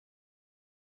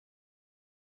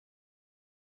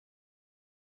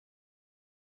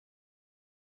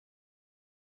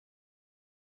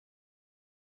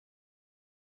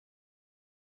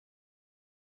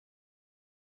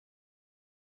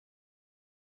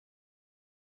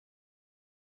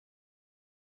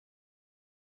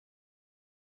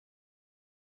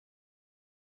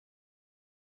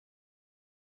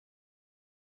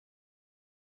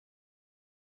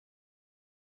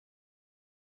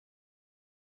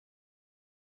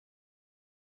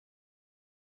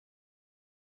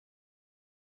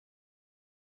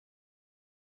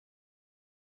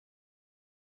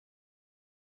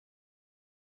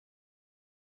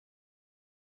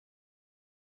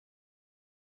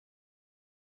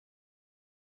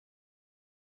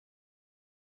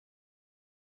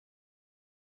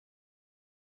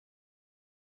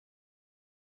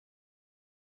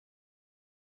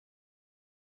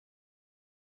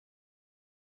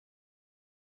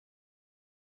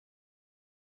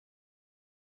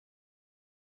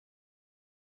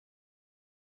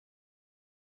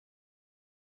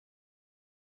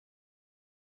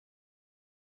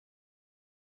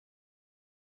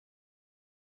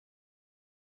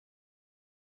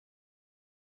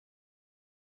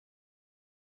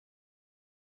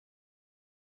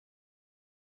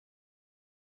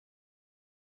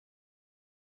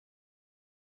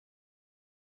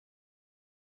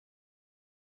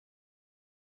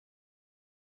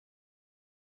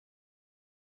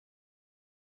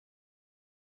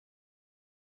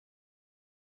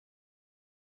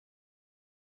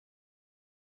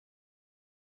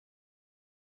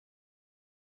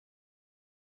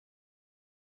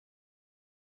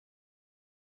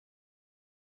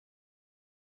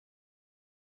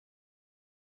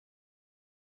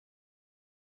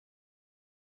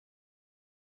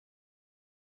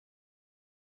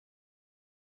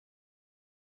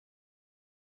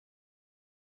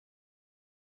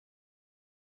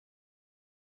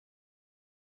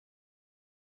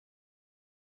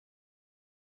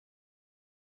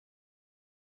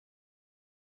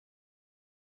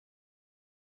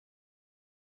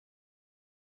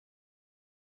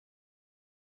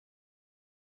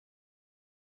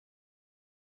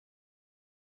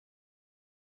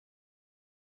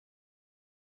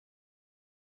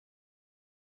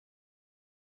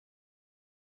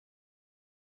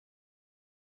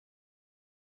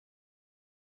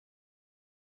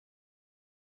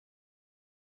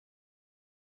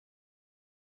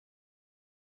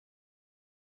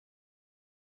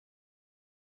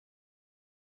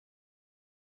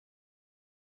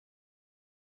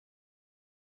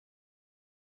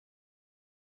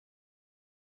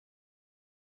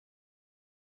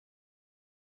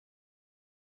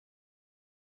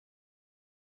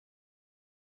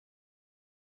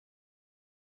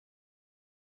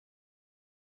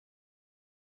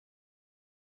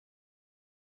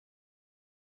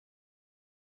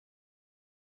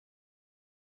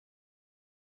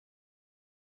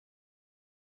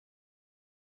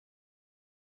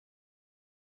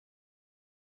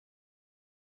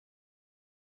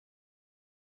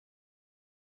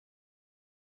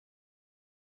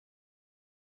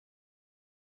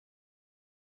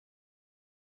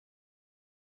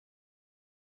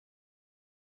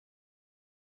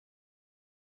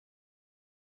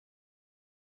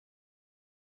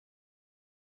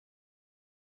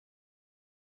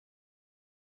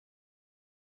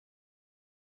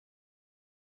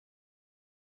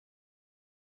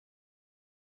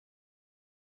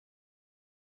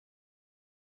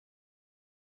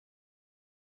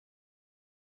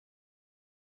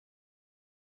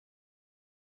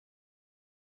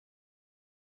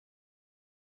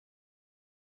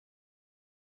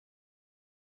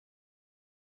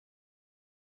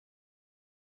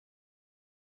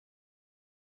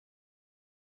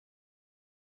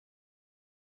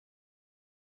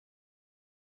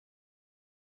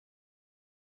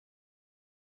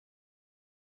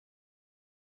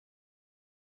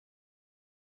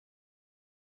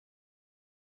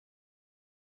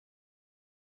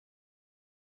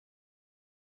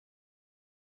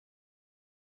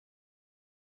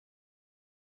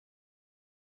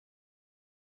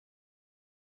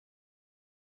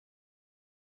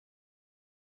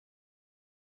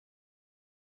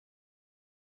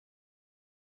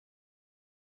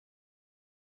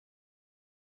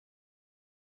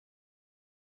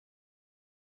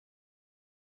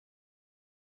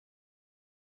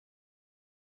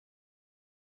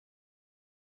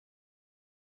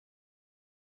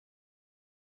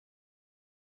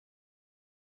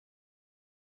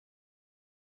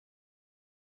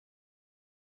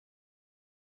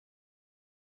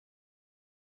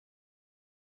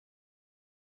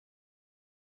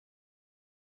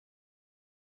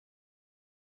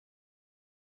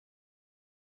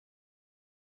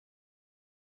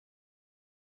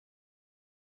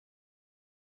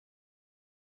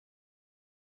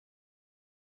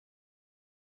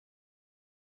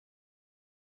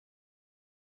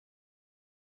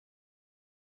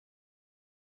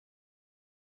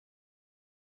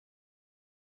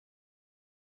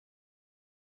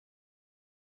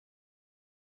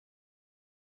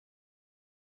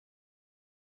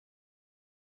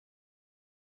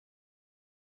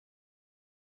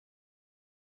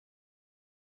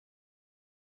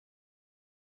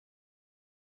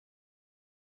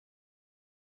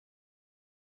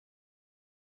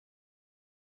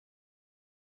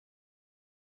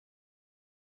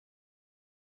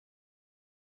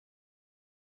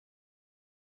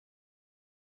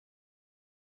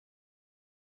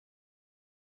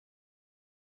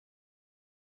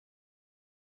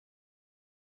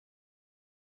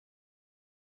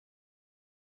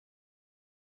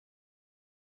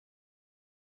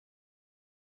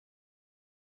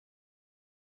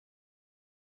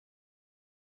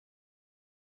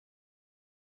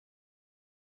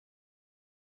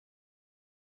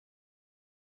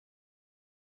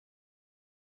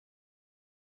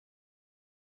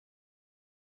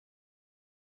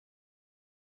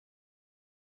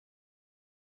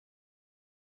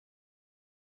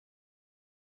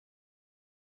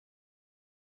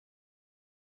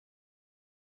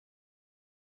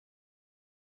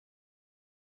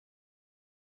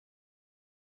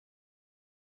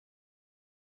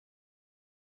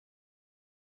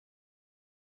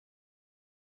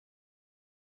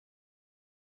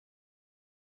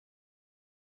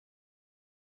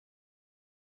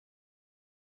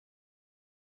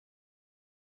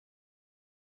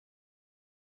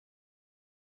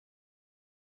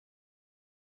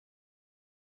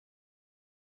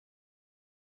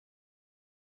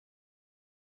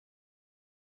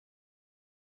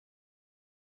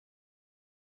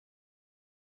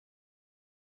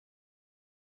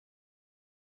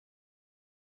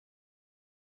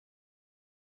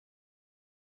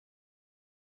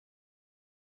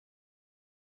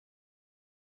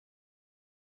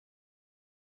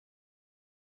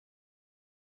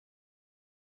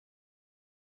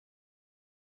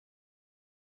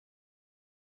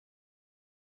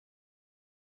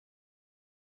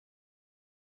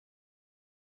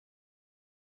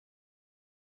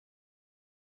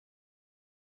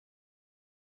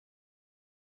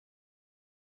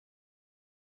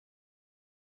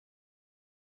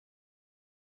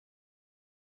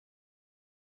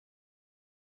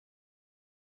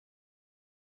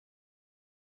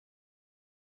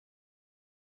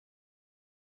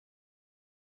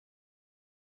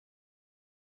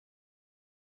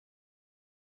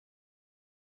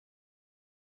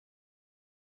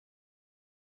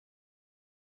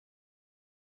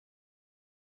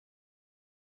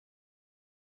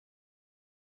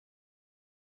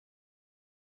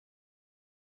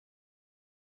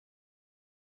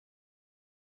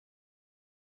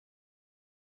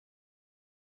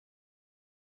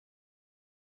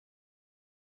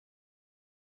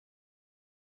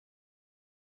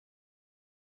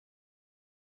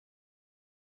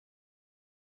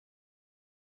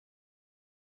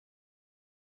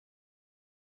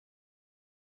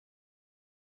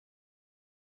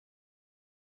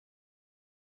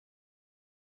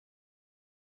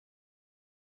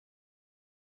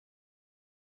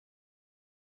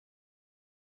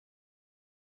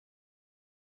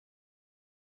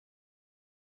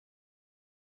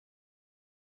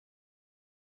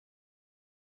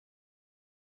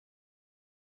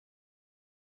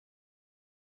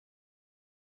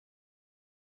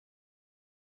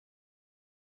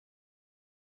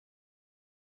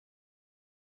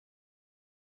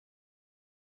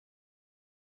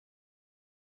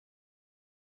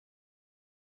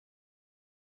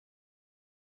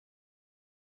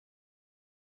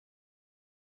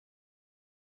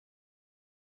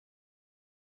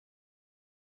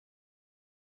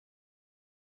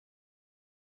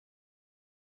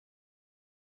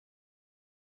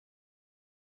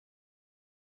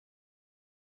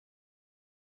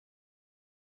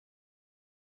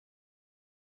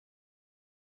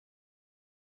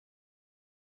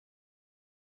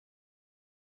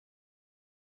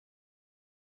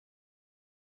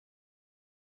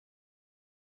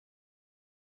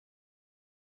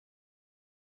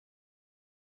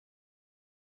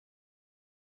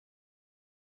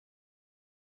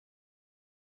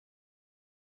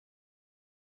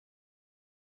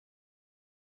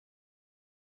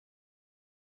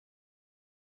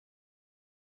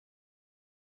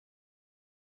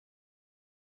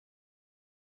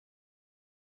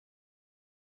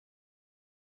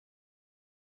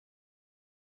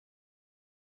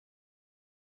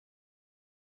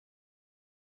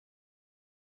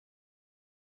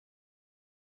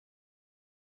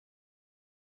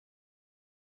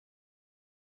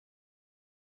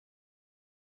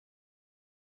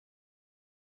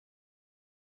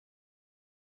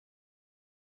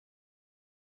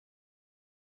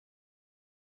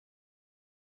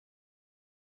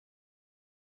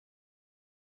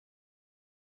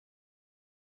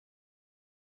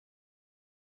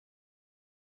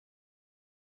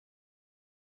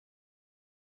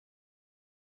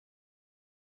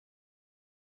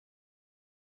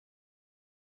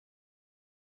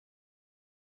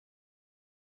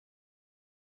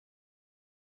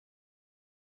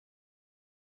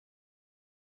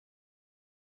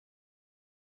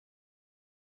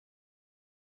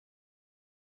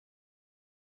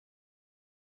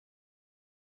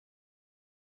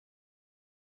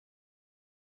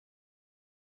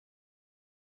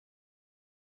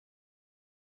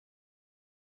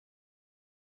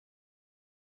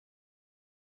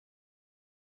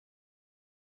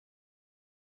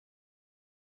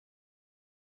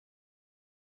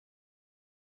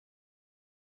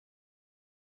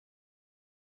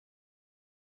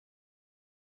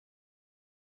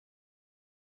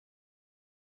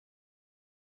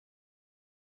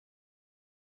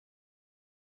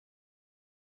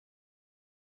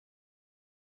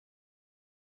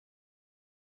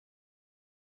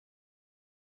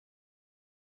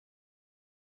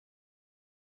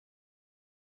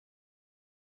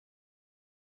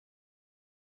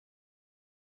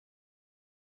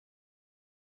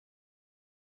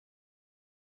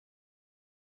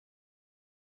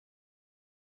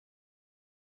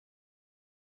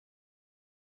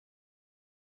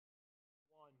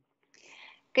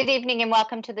Good evening and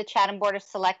welcome to the Chatham Board of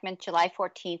Selectmen July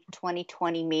 14th,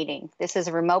 2020 meeting. This is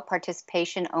a remote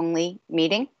participation only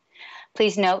meeting.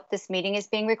 Please note this meeting is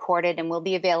being recorded and will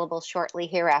be available shortly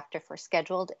hereafter for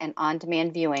scheduled and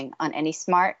on-demand viewing on any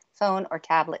smartphone or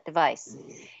tablet device.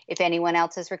 If anyone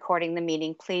else is recording the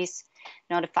meeting, please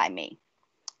notify me.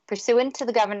 Pursuant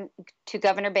to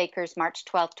Governor Baker's March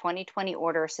 12, 2020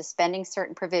 order suspending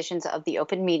certain provisions of the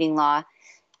open meeting law,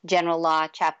 General Law,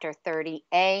 Chapter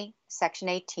 30A, Section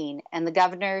 18, and the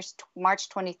Governor's March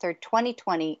 23,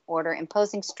 2020 order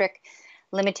imposing strict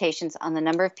limitations on the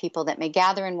number of people that may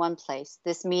gather in one place,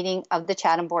 this meeting of the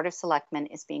Chatham Board of Selectmen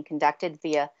is being conducted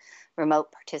via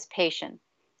remote participation.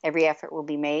 Every effort will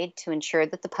be made to ensure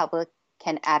that the public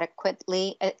can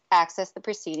adequately access the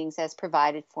proceedings as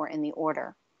provided for in the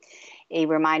order. A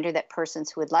reminder that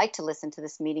persons who would like to listen to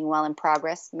this meeting while in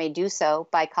progress may do so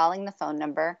by calling the phone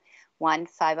number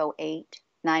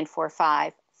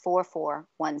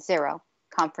 1-508-945-4410,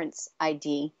 conference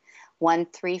ID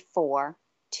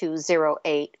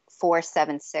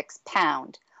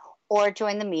 134-208-476#, or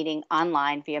join the meeting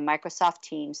online via Microsoft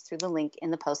Teams through the link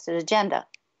in the posted agenda.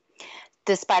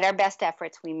 Despite our best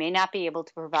efforts, we may not be able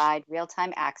to provide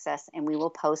real-time access, and we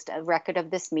will post a record of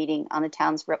this meeting on the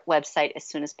town's website as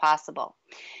soon as possible.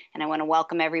 And I want to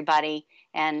welcome everybody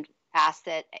and ask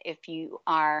that if you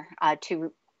are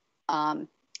to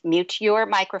mute your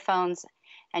microphones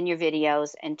and your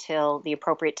videos until the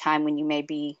appropriate time when you may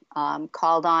be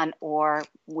called on or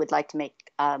would like to make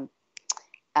a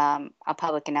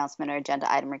public announcement or agenda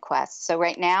item request. So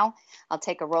right now, I'll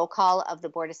take a roll call of the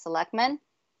Board of Selectmen.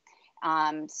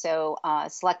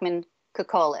 Selectman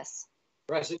Kokolis.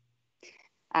 Present.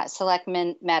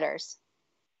 Selectman Metters.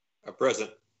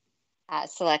 Present.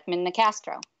 Selectman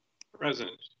Nicastro.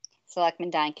 Present. Selectman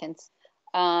Dykens.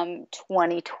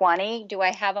 2020. Do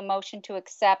I have a motion to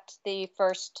accept the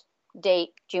first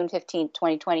date, June 15th,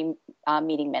 2020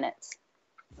 meeting minutes?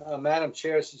 Madam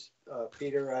Chair, this is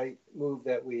Peter. I move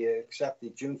that we accept the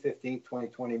June 15th,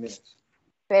 2020 minutes. Do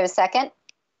we have a second?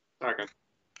 Second.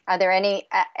 Are there any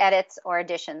edits or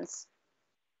additions?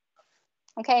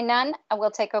 Okay, none. I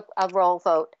will take a roll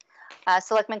vote.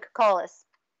 Selectman Kokolis.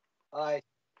 Aye.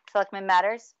 Selectman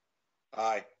Matters.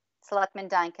 Aye. Selectman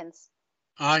Dykens.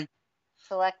 Aye.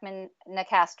 Selectman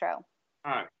Nicastro.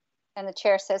 Aye. And the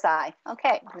chair says aye.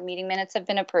 Okay, the meeting minutes have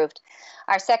been approved.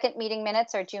 Our second meeting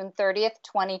minutes are June 30th,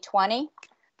 2020.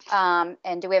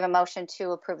 And do we have a motion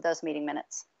to approve those meeting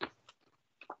minutes?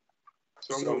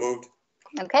 So moved.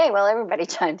 Okay, well, everybody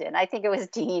chimed in. I think it was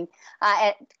Dean.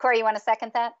 Corey, you want to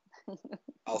second that?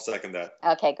 I'll second that.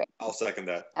 Okay, great. I'll second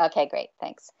that. Okay, great.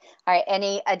 Thanks. All right,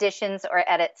 any additions or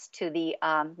edits to the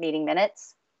meeting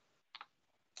minutes?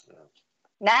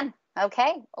 None.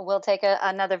 Okay, we'll take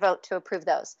another vote to approve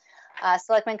those.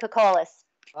 Selectman Kokolis.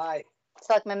 Aye.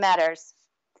 Selectman Matters.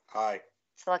 Aye.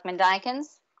 Selectman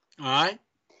Dykens. Aye.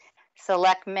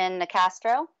 Selectman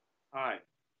Nicastro. Aye.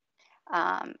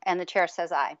 And the chair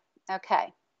says aye.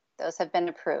 Okay, those have been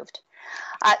approved.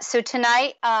 So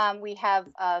tonight we have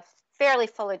a fairly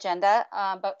full agenda,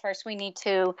 but first we need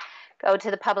to go to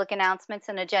the public announcements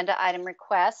and agenda item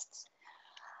requests.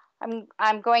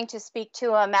 I'm going to speak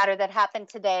to a matter that happened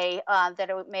today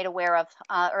that I was made aware of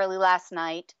early last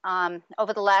night.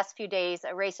 Over the last few days,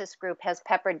 a racist group has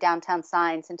peppered downtown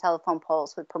signs and telephone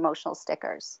poles with promotional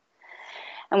stickers.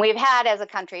 And we've had, as a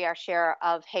country, our share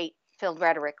of hate-filled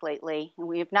rhetoric lately. And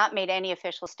we have not made any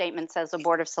official statements as a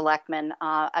Board of Selectmen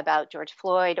about George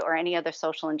Floyd or any other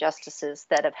social injustices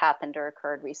that have happened or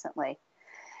occurred recently.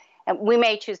 And we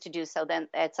may choose to do so then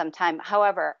at some time.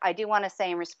 However, I do want to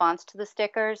say in response to the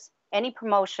stickers, any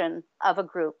promotion of a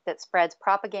group that spreads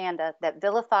propaganda that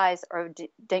vilifies or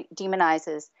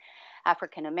demonizes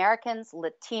African Americans,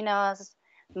 Latinos,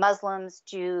 Muslims,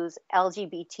 Jews,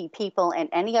 LGBT people, and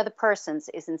any other persons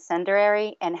is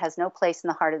incendiary and has no place in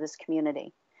the heart of this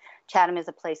community. Chatham is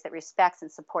a place that respects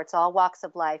and supports all walks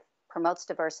of life, promotes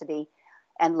diversity,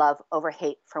 and love over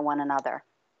hate for one another.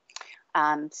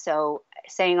 So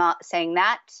saying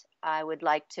that, I would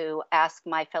like to ask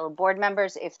my fellow board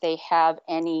members if they have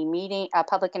any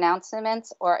public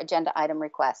announcements or agenda item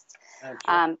requests.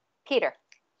 Peter,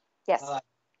 yes.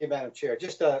 Hey, Madam Chair,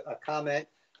 just a comment.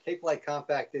 Cape Light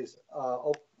Compact is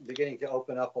beginning to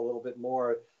open up a little bit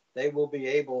more. They will be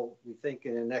able, we think,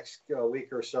 in the next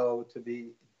week or so to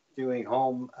be doing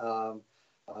home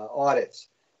audits.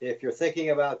 If you're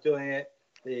thinking about doing it,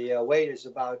 the wait is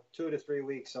about 2 to 3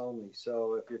 weeks only.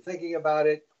 So if you're thinking about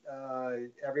it,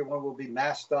 everyone will be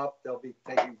masked up. They'll be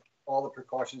taking all the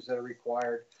precautions that are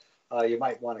required. You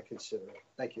might want to consider it.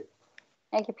 Thank you.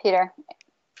 Thank you, Peter.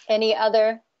 Any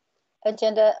other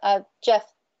agenda? Jeff?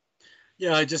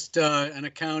 Yeah, just an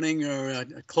accounting or a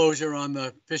closure on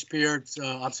the fish pier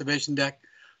observation deck.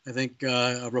 I think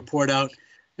a report out.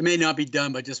 It may not be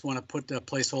done, but just want to put a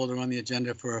placeholder on the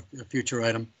agenda for a future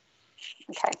item.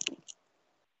 Okay.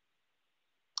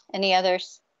 Any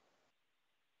others?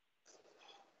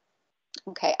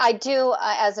 Okay, I do,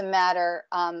 as a matter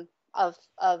of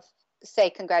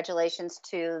say congratulations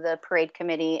to the parade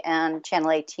committee and Channel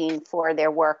 18 for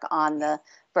their work on the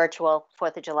virtual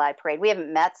 4th of July parade. We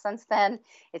haven't met since then.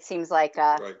 It seems like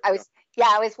Right, I was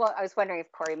wondering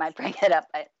if Corey might bring it up,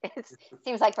 but it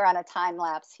seems like we're on a time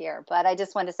lapse here. But I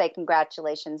just want to say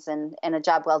congratulations and a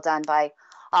job well done by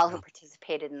all who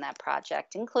participated in that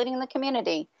project, including the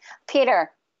community.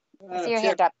 Peter, I see your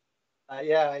hand up.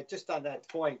 Yeah, just on that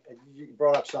point, you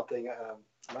brought up something.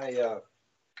 My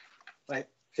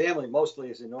family mostly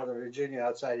is in Northern Virginia,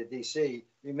 outside of DC.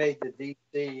 We made the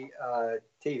DC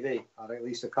TV on at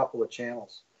least a couple of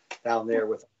channels down there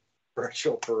with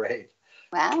virtual parade.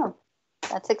 Wow,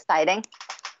 that's exciting.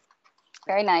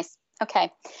 Very nice. Okay.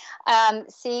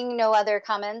 Seeing no other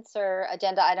comments or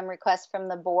agenda item requests from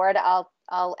the board, I'll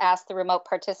ask the remote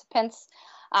participants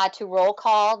to roll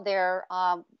call their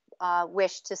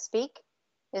wish to speak.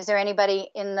 Is there anybody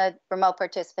in the remote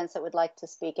participants that would like to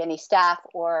speak? Any staff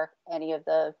or any of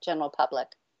the general public?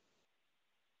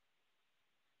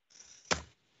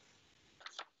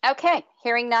 Okay,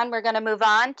 hearing none, we're going to move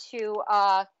on to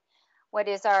what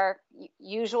is our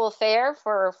usual fare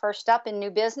for first up in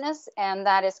new business, and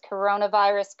that is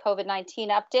coronavirus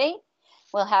COVID-19 update.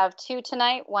 We'll have two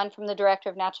tonight, one from the Director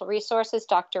of Natural Resources,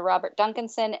 Dr. Robert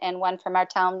Duncanson, and one from our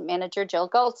town manager, Jill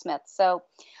Goldsmith. So,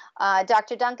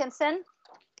 Dr. Duncanson.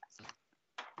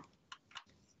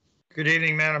 Good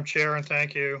evening, Madam Chair, and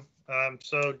thank you.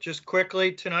 So just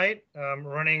quickly tonight,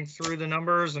 running through the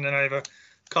numbers, and then I have a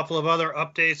couple of other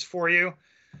updates for you.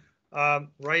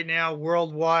 Right now,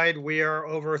 worldwide, we are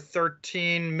over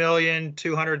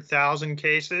 13,200,000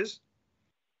 cases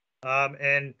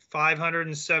and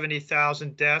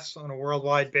 570,000 deaths on a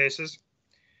worldwide basis.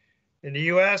 In the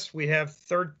US, we have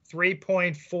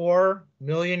 3.4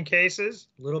 million cases,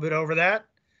 a little bit over that,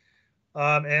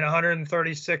 and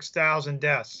 136,000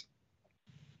 deaths.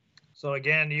 So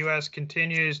again, the US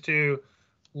continues to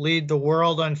lead the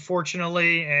world,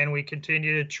 unfortunately, and we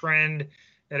continue to trend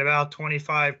at about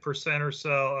 25% or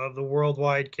so of the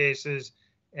worldwide cases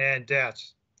and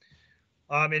deaths.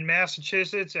 In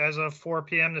Massachusetts, as of 4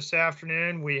 p.m. this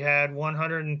afternoon, we had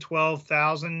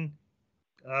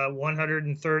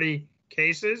 112,130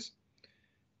 cases,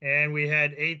 and we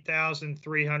had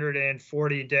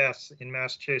 8,340 deaths in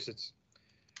Massachusetts.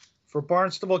 For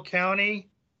Barnstable County,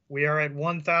 we are at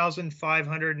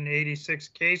 1,586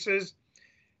 cases,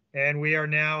 and we are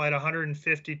now at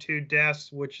 152 deaths,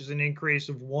 which is an increase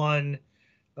of one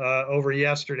over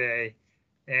yesterday.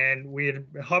 And we had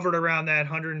hovered around that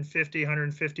 150,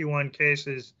 151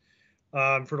 cases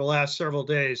for the last several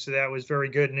days. So that was very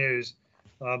good news.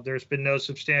 There's been no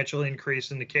substantial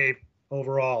increase in the Cape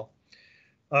overall.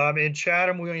 In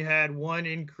Chatham, we had one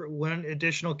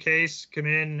additional case come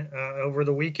in over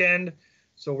the weekend.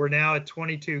 So we're now at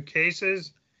 22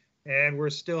 cases, and we're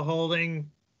still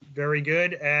holding very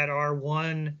good at our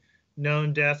one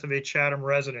known death of a Chatham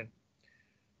resident.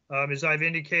 As I've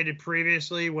indicated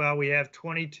previously, while we have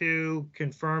 22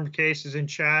 confirmed cases in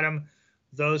Chatham,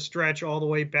 those stretch all the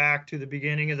way back to the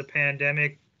beginning of the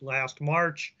pandemic last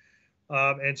March.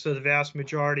 And so the vast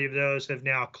majority of those have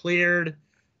now cleared.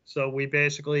 So we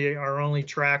basically are only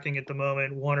tracking at the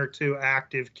moment one or two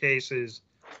active cases,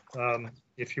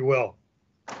 if you will.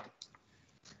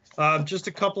 Just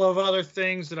a couple of other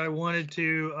things that I wanted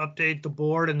to update the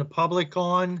board and the public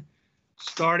on.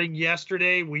 Starting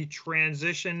yesterday, we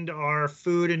transitioned our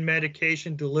food and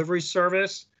medication delivery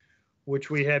service,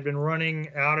 which we had been running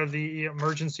out of the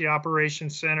Emergency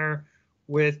Operations Center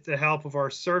with the help of our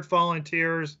CERT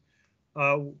volunteers.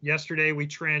 Yesterday, we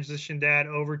transitioned that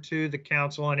over to the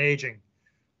Council on Aging.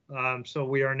 So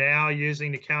we are now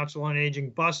using the Council on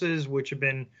Aging buses, which have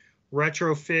been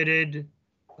retrofitted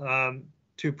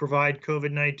to provide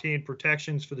COVID-19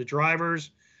 protections for the drivers.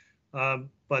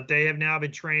 But they have now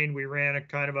been trained. We ran a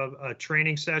kind of a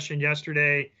training session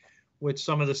yesterday with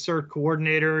some of the CERT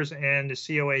coordinators and the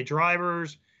COA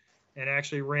drivers, and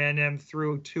actually ran them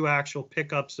through 2 actual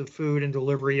pickups of food and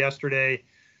delivery yesterday.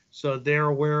 So they're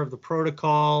aware of the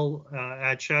protocol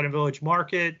at Chatham Village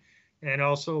Market, and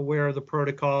also aware of the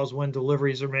protocols when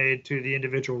deliveries are made to the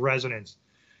individual residents.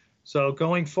 So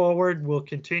going forward, we'll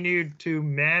continue to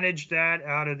manage that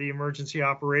out of the Emergency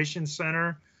Operations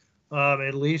Center,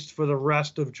 at least for the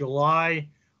rest of July,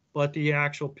 but the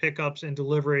actual pickups and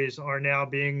deliveries are now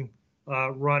being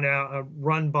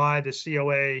run by the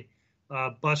COA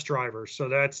bus drivers. So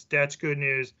that's good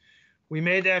news. We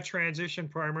made that transition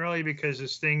primarily because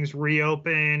as things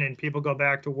reopen and people go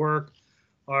back to work,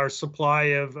 our supply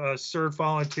of CERT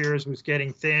volunteers was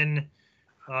getting thin,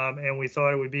 and we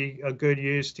thought it would be a good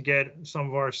use to get some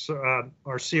of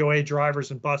our COA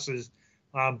drivers and buses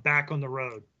back on the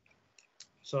road.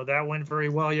 So that went very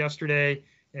well yesterday,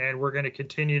 and we're going to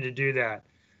continue to do that.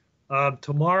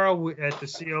 Tomorrow at the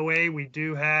COA, we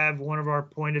do have one of our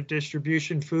point of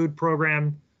distribution food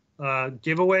program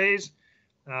giveaways,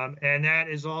 and that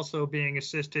is also being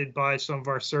assisted by some of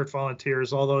our CERT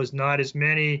volunteers, although it's not as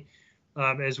many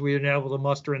as we've been able to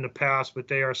muster in the past, but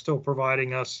they are still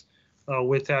providing us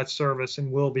with that service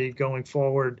and will be going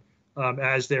forward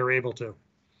as they're able to.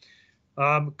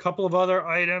 A couple of other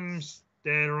items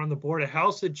that are on the Board of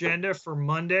Health agenda for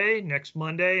Monday, next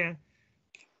Monday.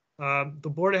 The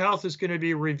Board of Health is going to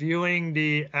be reviewing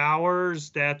the hours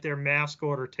that their mask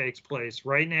order takes place.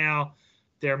 Right now,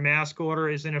 their mask order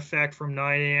is in effect from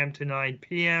 9 a.m. to 9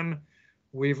 p.m.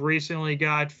 We've recently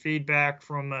got feedback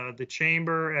from the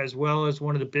chamber as well as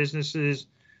one of the businesses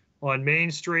on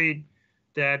Main Street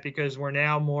that because we're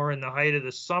now more in the height of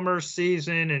the summer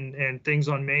season and things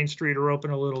on Main Street are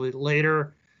open a little bit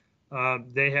later,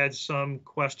 they had some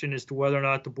question as to whether or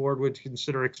not the board would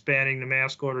consider expanding the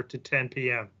mask order to 10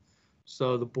 p.m.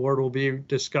 So the board will be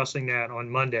discussing that on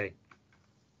Monday.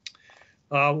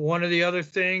 One of the other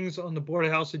things on the Board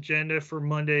of Health agenda for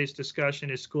Monday's discussion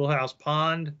is Schoolhouse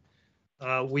Pond.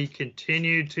 We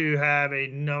continue to have a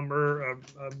number of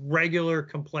regular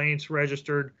complaints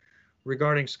registered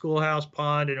regarding Schoolhouse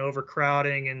Pond and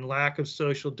overcrowding and lack of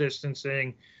social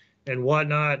distancing and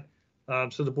whatnot.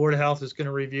 So the Board of Health is going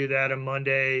to review that on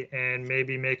Monday and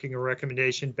maybe making a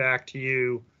recommendation back to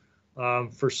you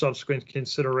for subsequent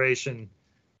consideration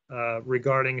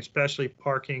regarding especially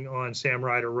parking on Sam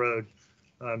Ryder Road,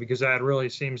 because that really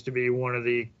seems to be one of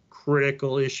the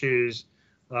critical issues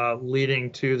leading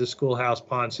to the Schoolhouse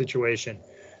Pond situation.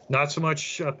 Not so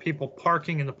much people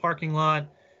parking in the parking lot,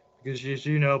 because as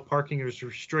you know, parking is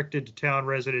restricted to town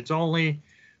residents only,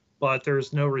 but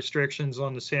there's no restrictions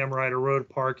on the Sam Ryder Road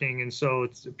parking. And so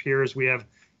it appears we have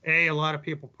a lot of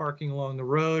people parking along the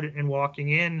road and walking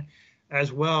in,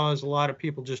 as well as a lot of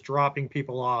people just dropping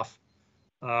people off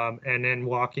and then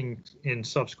walking in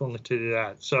subsequent to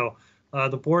that. So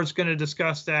the board's going to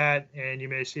discuss that, and you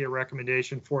may see a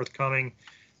recommendation forthcoming.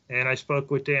 And I spoke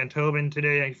with Dan Tobin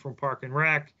today from Park and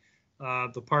Rec.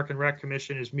 The Park and Rec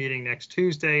Commission is meeting next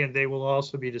Tuesday, and they will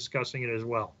also be discussing it as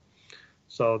well.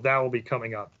 So that will be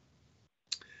coming up.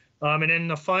 And then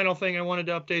the final thing I wanted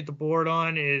to update the board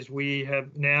on is we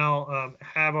have now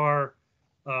have our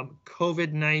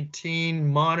COVID-19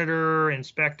 monitor,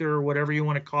 inspector, whatever you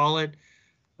want to call it,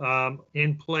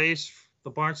 in place. The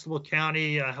Barnstable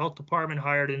County Health Department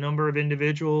hired a number of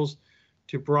individuals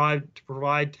to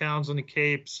provide towns on the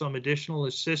Cape some additional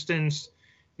assistance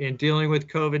in dealing with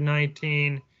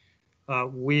COVID-19.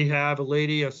 We have a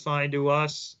lady assigned to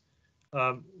us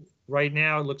right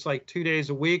now. It looks like 2 days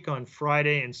a week on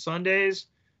Friday and Sundays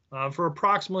for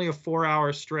approximately a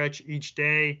 4-hour stretch each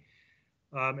day.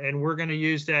 And we're going to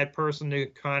use that person to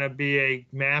kind of be a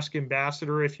mask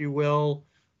ambassador, if you will,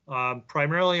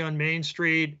 primarily on Main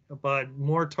Street, but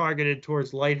more targeted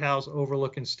towards Lighthouse,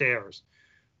 Overlook, and Stairs.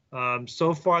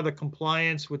 So far, the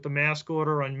compliance with the mask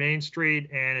order on Main Street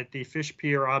and at the Fish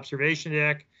Pier observation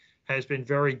deck has been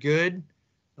very good.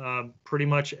 Pretty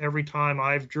much every time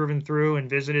I've driven through and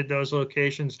visited those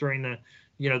locations during the,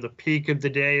 the peak of the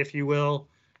day, if you will,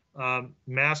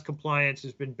 mask compliance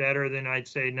has been better than I'd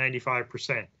say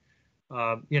 95%.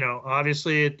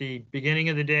 Obviously at the beginning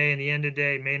of the day and the end of the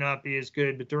day may not be as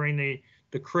good, but during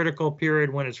the critical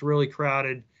period when it's really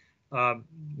crowded,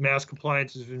 mask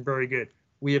compliance has been very good.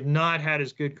 We have not had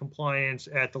as good compliance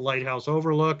at the Lighthouse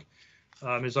Overlook.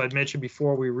 As I've mentioned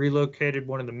before, we relocated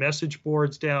one of the message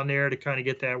boards down there to kind of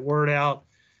get that word out.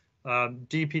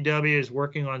 DPW is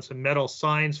working on some metal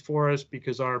signs for us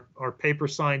because our paper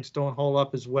signs don't hold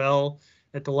up as well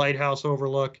at the Lighthouse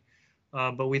Overlook.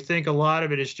 But we think a lot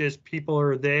of it is just people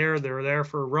are there. They're there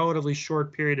for a relatively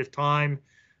short period of time.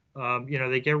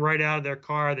 They get right out of their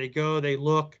car, they go, they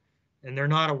look, and they're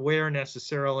not aware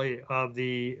necessarily of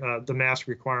the mask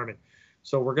requirement.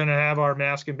 So we're going to have our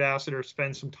mask ambassador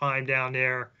spend some time down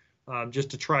there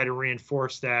just to try to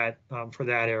reinforce that for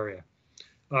that area.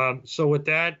 So with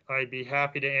that, I'd be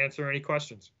happy to answer any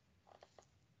questions.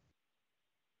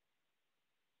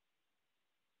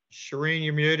 Shireen,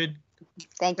 you're muted.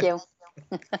 Thank you.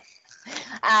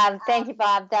 Thank you,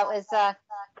 Bob. That was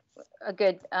a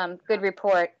good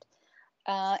report.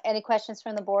 Any questions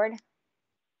from the board?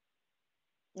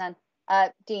 None.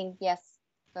 Dean, yes.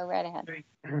 Go right ahead.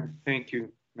 Thank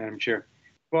you, Madam Chair.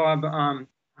 Bob,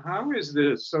 how is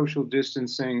the social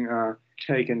distancing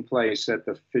taking place at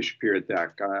the Fish Pier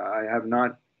deck? I have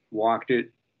not walked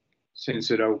it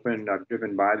since it opened. I've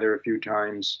driven by there a few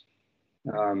times.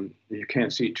 You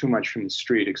can't see too much from the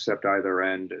street except either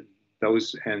end.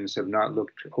 Those ends have not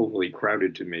looked overly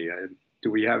crowded to me. Do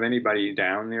we have anybody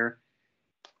down there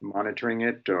monitoring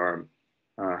it, or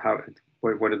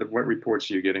what reports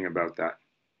are you getting about that?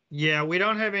 Yeah, we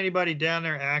don't have anybody down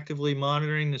there actively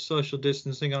monitoring the social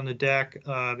distancing on the deck.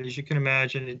 As you can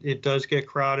imagine, it does get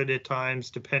crowded at times,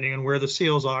 depending on where the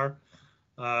seals are.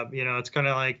 It's kind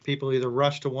of like people either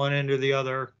rush to one end or the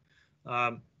other.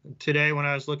 Today, when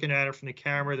I was looking at it from the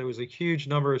camera, there was a huge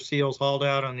number of seals hauled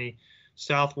out on the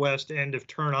southwest end of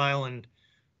Turn Island.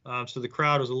 So the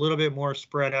crowd was a little bit more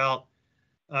spread out.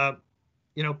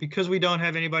 Because we don't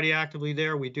have anybody actively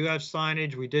there, we do have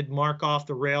signage. We did mark off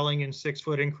the railing in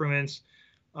 6-foot increments,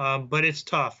 but it's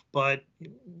tough. But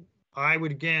I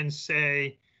would again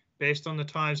say, based on the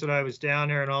times that I was down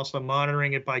there and also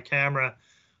monitoring it by camera,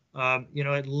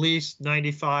 at least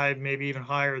 95, maybe even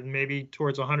higher, maybe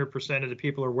towards 100% of the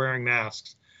people are wearing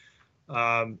masks.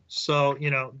 So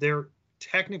they're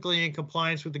technically in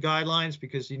compliance with the guidelines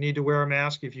because you need to wear a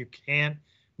mask if you can't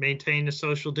maintain the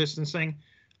social distancing.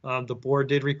 The board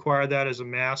did require that as a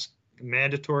mask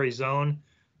mandatory zone.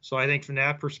 So I think from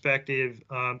that perspective,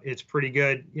 it's pretty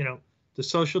good. The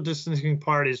social distancing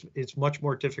part is much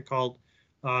more difficult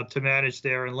to manage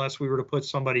there unless we were to put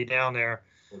somebody down there.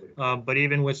 But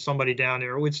even with somebody down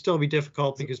there, it would still be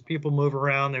difficult because people move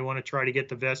around. They want to try to get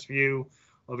the best view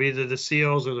of either the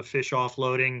seals or the fish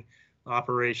offloading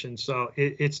operation. So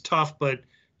it's tough, but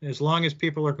as long as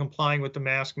people are complying with the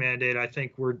mask mandate, I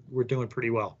think we're doing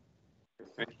pretty well.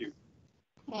 Thank you.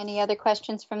 Any other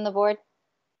questions from the board?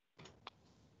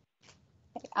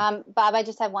 Bob, I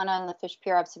just have one on the Fish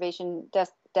Pier observation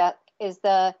deck. Is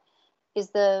the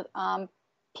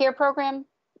pier program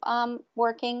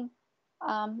working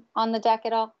on the deck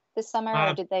at all this summer,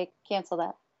 or did they cancel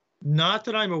that? Not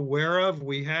that I'm aware of.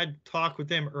 We had talked with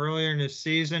them earlier in the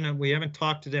season, and we haven't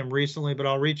talked to them recently, but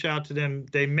I'll reach out to them.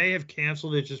 They may have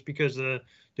canceled it just because of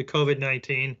the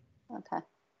COVID-19. Okay.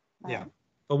 Yeah. Right.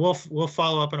 But we'll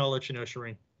follow up and I'll let you know,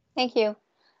 Shireen. Thank you.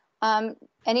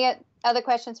 Any other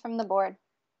questions from the board?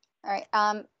 All right.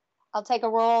 I'll take a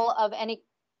roll of any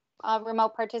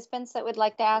remote participants that would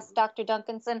like to ask Dr.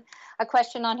 Duncanson a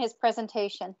question on his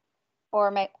presentation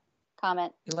or make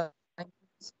comment.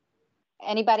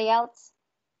 Anybody else?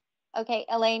 Okay,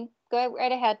 Elaine, go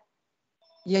right ahead.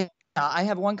 Yeah, I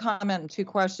have one comment and two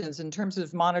questions. In terms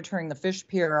of monitoring the fish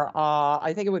pier,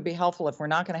 I think it would be helpful if we're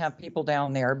not going to have people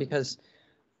down there because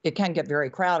it can get very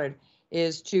crowded,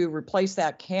 is to replace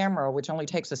that camera, which only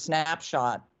takes a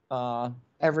snapshot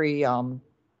every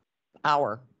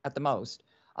hour at the most,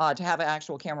 to have an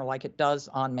actual camera like it does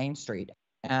on Main Street.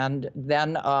 And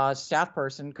then a staff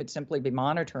person could simply be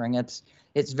monitoring.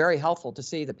 It's very helpful to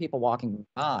see the people walking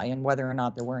by and whether or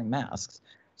not they're wearing masks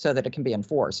so that it can be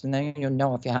enforced. And then you'll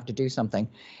know if you have to do something.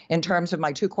 In terms of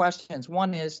my two questions,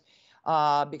 one is,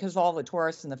 because of all the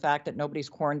tourists and the fact that nobody's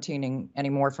quarantining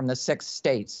anymore from the 6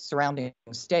 states, surrounding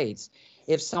states,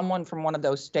 if someone from one of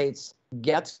those states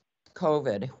gets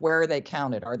COVID, where are they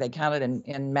counted? Are they counted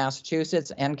in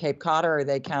Massachusetts and Cape Cod, or are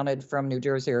they counted from New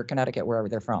Jersey or Connecticut, wherever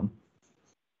they're from?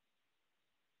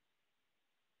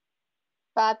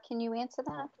 Bob, can you answer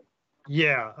that?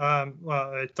 Yeah.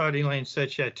 Well, I thought Elaine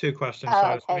said she had 2 questions, Oh, so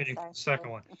I was okay, waiting for sorry. the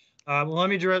second one. Well,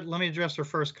 let me address her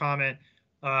first comment.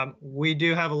 We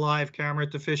do have a live camera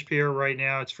at the fish pier right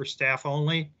now. It's for staff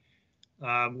only.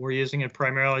 We're using it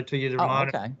primarily to either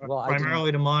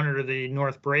to monitor the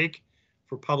North Break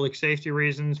for public safety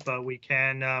reasons, but we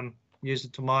can use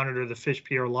it to monitor the fish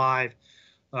pier live.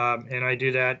 And I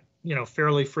do that,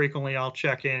 fairly frequently. I'll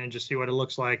check in and just see what it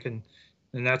looks like, and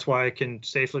that's why I can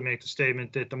safely make the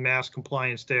statement that the mask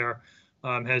compliance there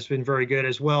has been very good,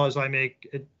 as well as I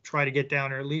try to get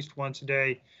down there at least once a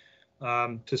day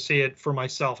to see it for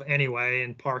myself anyway,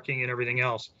 and parking and everything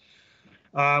else.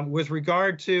 With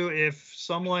regard to if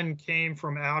someone came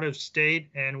from out of state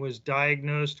and was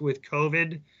diagnosed with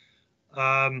COVID,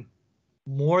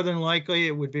 more than likely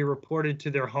it would be reported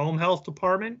to their home health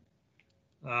department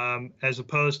as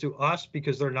opposed to us,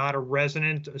 because they're not a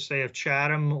resident, say, of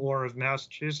Chatham or of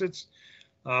Massachusetts.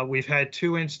 We've had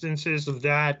 2 instances of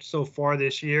that so far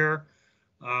this year,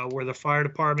 where the fire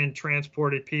department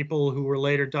transported people who were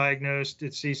later diagnosed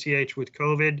at CCH with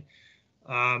COVID.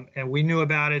 And we knew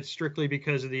about it strictly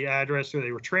because of the address where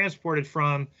they were transported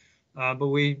from, but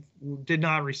we did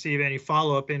not receive any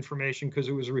follow-up information because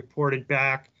it was reported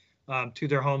back to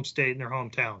their home state and their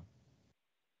hometown.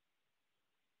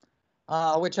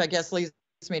 which I guess leads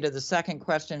me to the second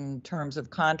question in terms of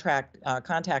contact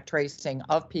tracing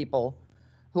of people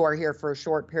who are here for a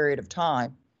short period of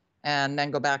time and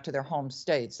then go back to their home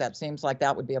states. That seems like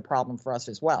that would be a problem for us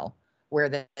as well, where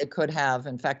they could have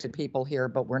infected people here,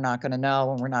 but we're not going to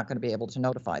know and we're not going to be able to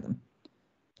notify them.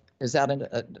 Is that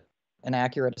an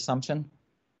accurate assumption?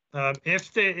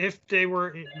 If they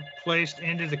were placed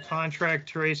into the contract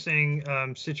tracing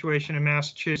situation in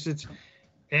Massachusetts,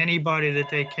 anybody that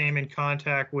they came in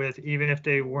contact with, even if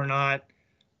they were not,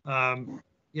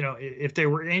 if they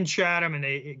were in Chatham and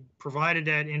they provided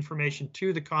that information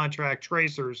to the contract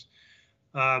tracers,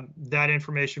 that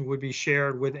information would be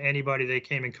shared with anybody they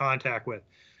came in contact with.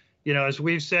 As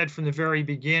we've said from the very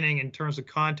beginning, in terms of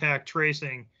contact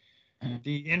tracing,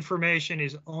 the information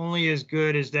is only as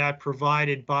good as that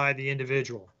provided by the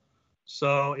individual.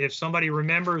 So if somebody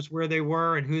remembers where they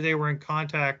were and who they were in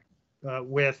contact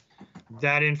with,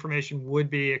 that information would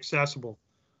be accessible.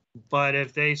 But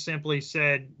if they simply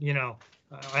said,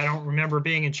 I don't remember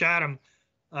being in Chatham,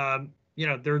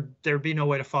 there'd be no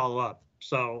way to follow up.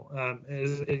 So,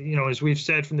 as we've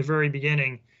said from the very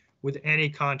beginning, with any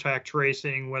contact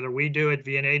tracing, whether we do it,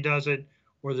 VNA does it,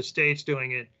 or the state's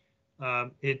doing it,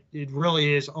 it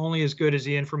really is only as good as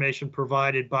the information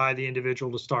provided by the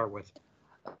individual to start with.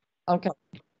 Okay.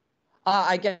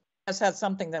 I guess that's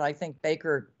something that I think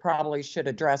Baker probably should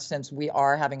address, since we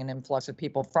are having an influx of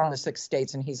people from the 6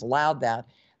 states and he's allowed that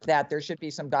there should be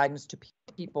some guidance to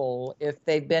people if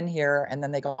they've been here and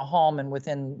then they go home and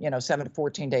within 7 to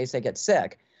 14 days they get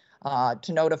sick,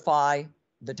 to notify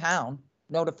the town,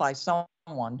 notify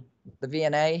someone, the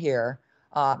VNA here.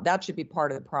 That should be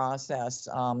part of the process,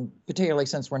 particularly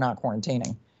since we're not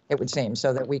quarantining, it would seem,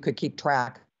 so that we could keep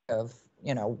track of,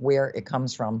 where it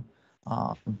comes from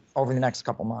over the next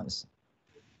couple months.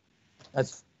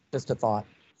 That's just a thought.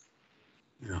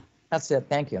 Yeah. That's it.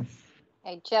 Thank you.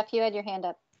 Hey, Jeff, you had your hand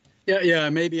up. Yeah.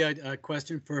 Maybe a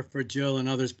question for Jill and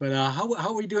others, but how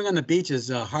are we doing on the beaches?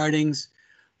 Harding's,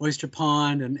 Oyster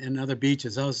Pond, and other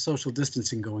beaches. How's social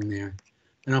distancing going there?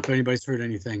 I don't know if anybody's heard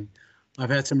anything. I've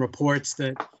had some reports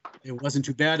that it wasn't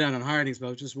too bad down on Harding's, but I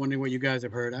was just wondering what you guys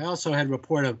have heard. I also had a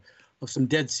report of some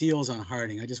dead seals on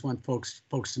Harding. I just want folks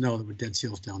to know that we're dead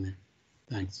seals down there.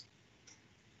 Thanks.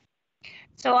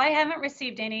 So I haven't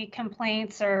received any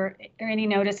complaints or any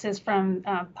notices from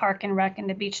Park and Rec and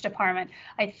the beach department.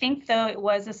 I think, though, it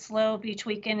was a slow beach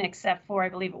weekend, except for, I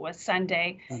believe it was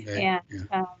Sunday. And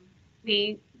yeah.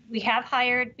 We have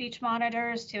hired beach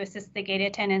monitors to assist the gate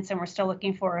attendants, and we're still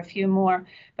looking for a few more.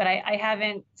 But I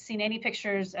haven't seen any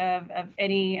pictures of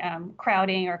any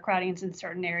crowding or crowdings in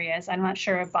certain areas. I'm not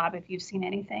sure, Bob, if you've seen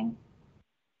anything.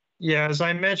 Yeah, as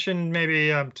I mentioned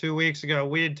maybe 2 weeks ago,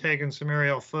 we had taken some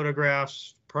aerial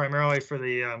photographs primarily for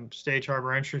the Stage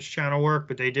Harbor entrance channel work,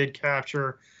 but they did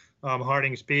capture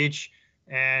Harding's Beach,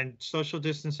 and social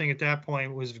distancing at that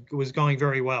point was going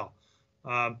very well.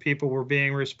 People were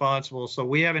being responsible, so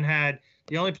we haven't had,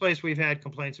 the only place we've had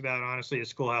complaints about, honestly, is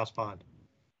Schoolhouse Pond.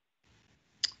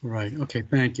 Right. Okay.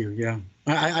 Thank you. Yeah,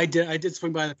 I did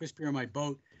swing by the fish pier on my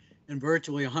boat, and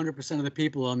virtually 100% of the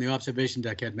people on the observation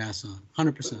deck had masks on.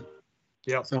 100%.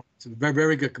 Yeah. So it's a very,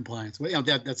 very good compliance. Well,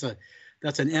 that's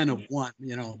an N of 1,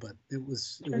 but it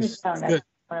was good.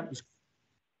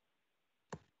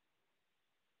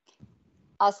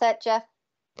 All set, Jeff?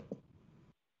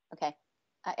 Okay.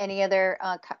 Any other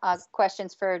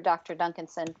questions for Dr.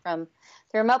 Duncanson from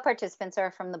the remote participants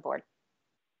or from the board?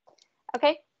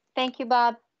 Okay. Thank you,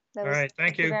 Bob. All right.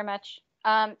 Thank you very much.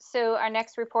 So our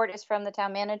next report is from the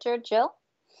town manager, Jill.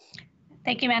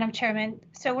 Thank you, Madam Chairman.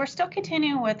 So we're still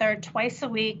continuing with our twice a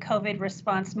week COVID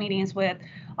response meetings with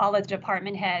all of the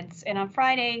department heads. And on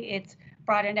Friday, it's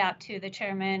broadened out to the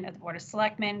chairman of the Board of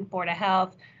Selectmen, Board of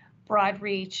Health, Broad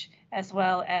Reach, as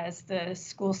well as the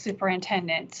school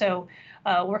superintendent. So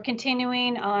we're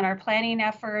continuing on our planning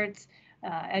efforts.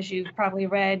 As you've probably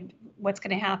read, what's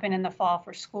going to happen in the fall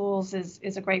for schools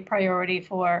is a great priority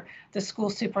for the school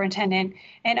superintendent,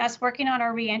 and us working on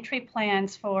our reentry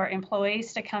plans for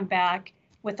employees to come back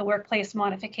with the workplace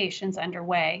modifications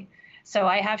underway. So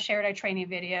I have shared a training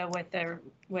video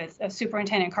with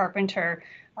Superintendent Carpenter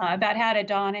about how to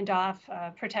don and doff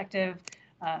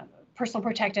personal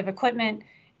protective equipment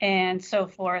and so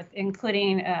forth,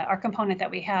 including our component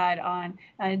that we had on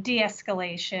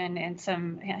de-escalation and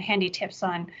some handy tips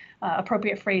on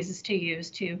appropriate phrases to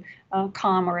use to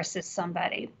calm or assist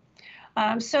somebody.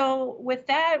 So with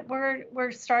that,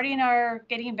 we're starting our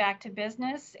getting back to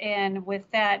business. And with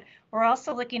that, we're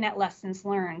also looking at lessons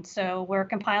learned. So we're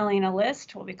compiling a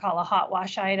list, what we call a hot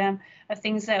wash item, of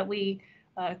things that we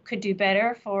could do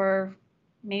better for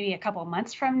maybe a couple of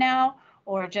months from now,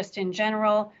 or just in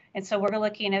general. And so we're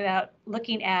looking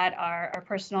at our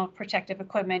personal protective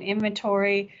equipment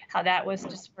inventory, how that was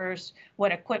dispersed,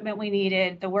 what equipment we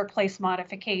needed, the workplace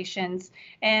modifications,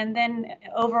 and then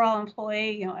overall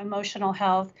employee, emotional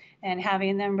health and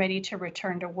having them ready to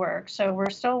return to work. So we're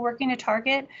still working to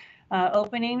target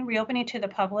reopening to the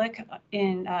public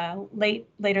in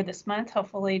later this month,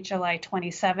 hopefully July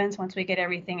 27th, once we get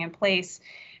everything in place.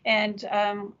 And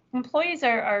employees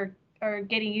are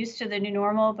getting used to the new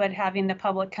normal, but having the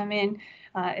public come in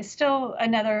is still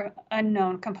another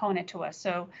unknown component to us.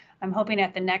 So I'm hoping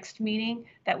at the next meeting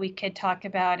that we could talk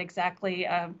about exactly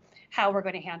how we're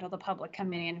going to handle the public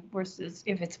coming in versus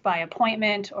if it's by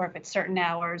appointment or if it's certain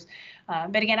hours.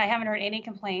 But again, I haven't heard any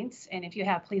complaints. And if you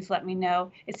have, please let me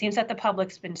know. It seems that the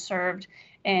public's been served,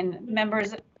 and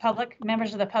members of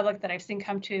the public that I've seen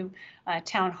come to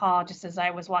town hall, just as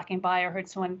I was walking by, I heard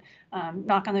someone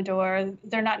knock on the door.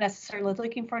 They're not necessarily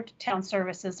looking for town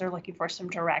services. They're looking for some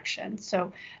direction.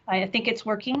 So I think it's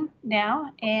working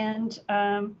now. And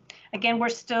again, we're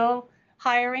still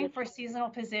hiring for seasonal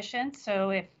positions. So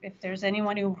if there's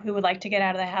anyone who would like to get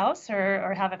out of the house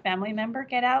or have a family member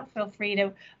get out, feel free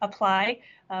to apply.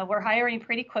 We're hiring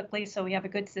pretty quickly, so we have a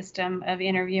good system of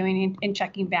interviewing and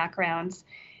checking backgrounds.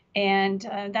 And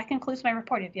that concludes my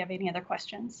report. If you have any other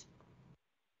questions.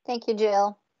 Thank you,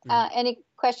 Jill. Any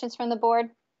questions from the board?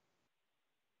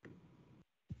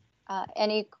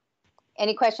 Any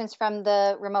questions from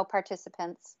the remote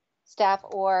participants, staff,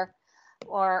 or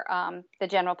the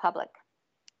general public?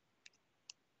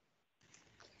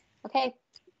 Okay,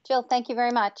 Jill, thank you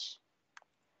very much.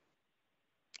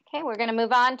 Okay, we're going to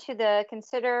move on to the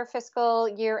consider fiscal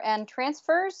year-end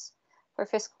transfers for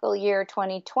fiscal year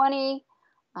 2020.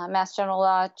 Mass General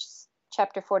Law,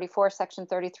 Chapter 44, Section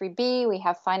 33B. We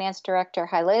have Finance Director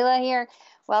Hylela here.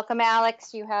 Welcome,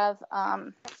 Alex. You have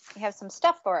some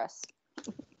stuff for us.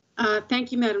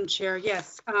 Thank you, Madam Chair.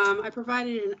 Yes, I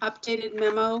provided an updated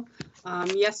memo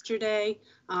yesterday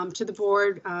to the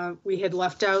board. We had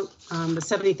left out the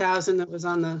 $70,000 that was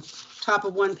on the top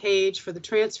of one page for the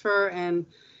transfer, and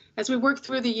as we work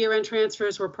through the year-end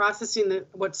transfers, we're processing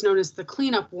what's known as the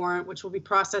cleanup warrant, which will be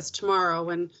processed tomorrow.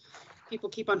 And people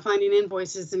keep on finding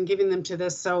invoices and giving them to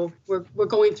this, so we're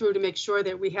going through to make sure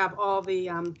that we have all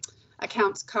the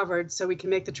accounts covered so we can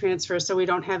make the transfer so we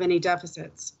don't have any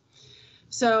deficits.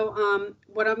 So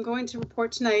what I'm going to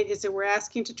report tonight is that we're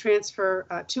asking to transfer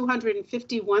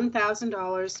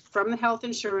 $251,000 from the health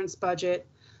insurance budget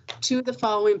to the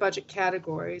following budget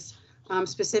categories.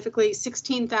 Specifically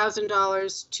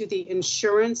 $16,000 to the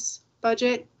insurance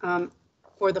budget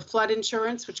for the flood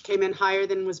insurance, which came in higher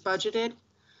than was budgeted.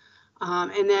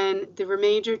 And then the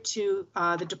remainder to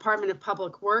the Department of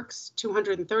Public Works,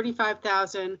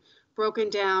 $235,000, broken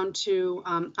down to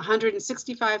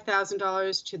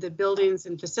 $165,000 to the buildings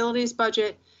and facilities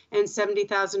budget and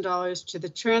 $70,000 to the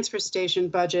transfer station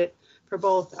budget for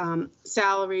both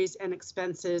salaries and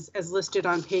expenses as listed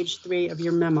on page 3 of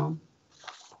your memo.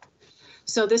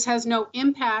 So this has no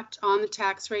impact on the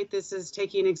tax rate. This is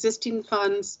taking existing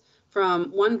funds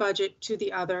from one budget to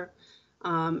the other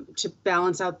to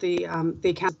balance out the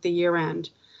account at the year end.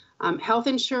 Health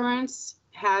insurance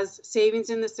has savings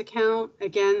in this account.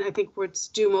 Again, I think it's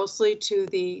due mostly to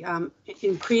the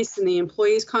increase in the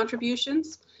employees'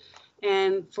 contributions.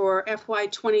 And for FY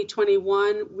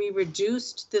 2021, we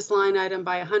reduced this line item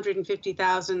by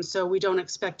 $150,000, so we don't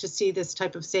expect to see this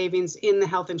type of savings in the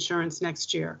health insurance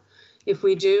next year. If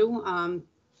we do,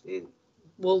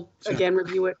 we'll again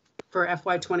review it for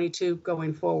FY 22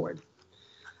 going forward.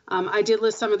 I did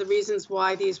list some of the reasons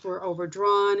why these were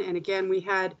overdrawn, and again, we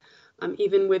had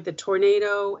even with the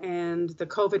tornado and the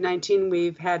COVID-19,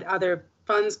 we've had other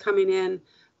funds coming in,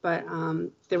 but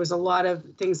there was a lot of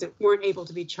things that weren't able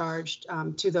to be charged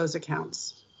to those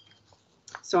accounts.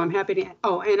 So I'm happy to,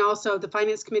 oh, and also the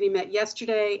Finance Committee met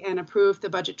yesterday and approved the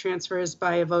budget transfers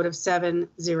by a vote of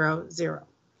 7-0-0.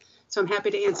 So I'm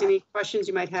happy to answer any questions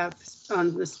you might have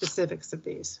on the specifics of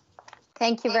these.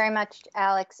 Thank you very much,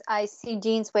 Alex. I see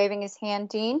Dean's waving his hand.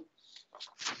 Dean?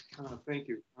 Thank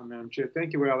you, Madam Chair.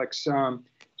 Thank you, Alex.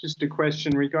 Just a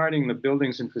question regarding the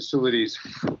buildings and facilities.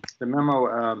 The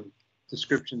memo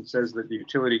description says that the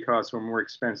utility costs were more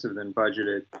expensive than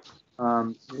budgeted.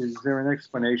 Is there an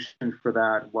explanation for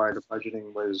that, why the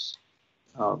budgeting was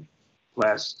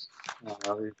less?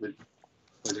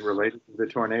 Was it related to the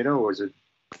tornado, or was it?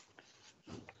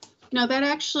 No, that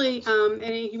actually,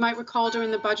 and you might recall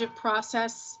during the budget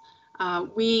process,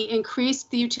 we increased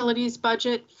the utilities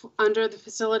budget under the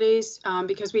facilities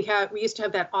because we used to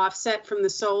have that offset from the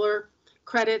solar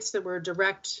credits that were a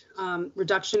direct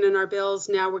reduction in our bills.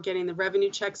 Now we're getting the revenue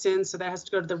checks in, so that has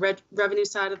to go to the revenue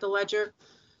side of the ledger.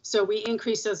 So we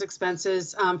increased those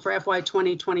expenses for FY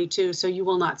 2022, so you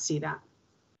will not see that.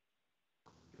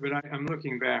 But I'm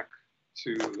looking back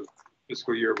to the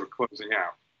fiscal year we're closing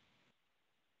out.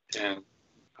 And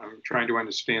I'm trying to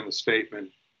understand the statement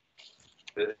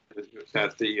that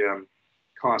the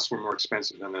costs were more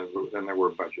expensive than they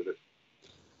were budgeted.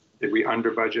 Did we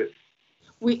under budget?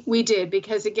 We did,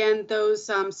 because again, those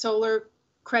solar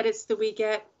credits that we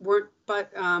get weren't,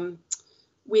 but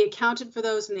we accounted for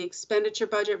those in the expenditure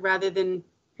budget rather than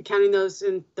accounting those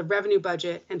in the revenue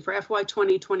budget. And for FY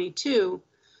 2022,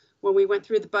 when we went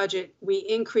through the budget, we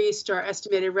increased our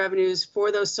estimated revenues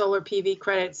for those solar PV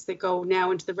credits that go now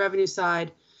into the revenue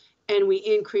side, and we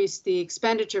increased the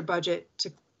expenditure budget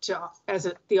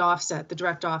the offset, the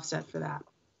direct offset for that.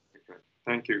 Okay.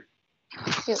 Thank you.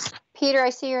 Thank you. Peter, I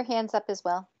see your hands up as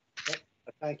well.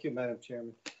 Thank you, Madam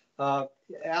Chairman.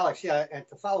 Alex, yeah, and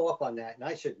to follow up on that, and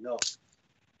I should know,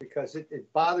 because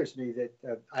it bothers me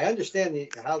that I understand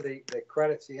how the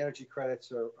credits, the energy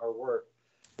credits are worked.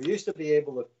 We used to be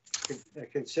able to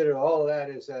consider all of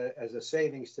that as a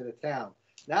savings to the town.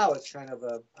 Now it's kind of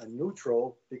a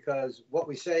neutral, because what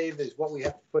we save is what we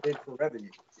have to put in for revenue.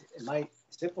 Am I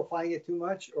simplifying it too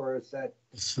much, or is that?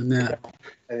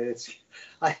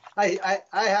 I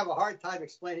have a hard time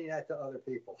explaining that to other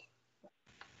people.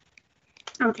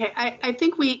 Okay, I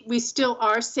think we still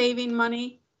are saving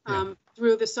money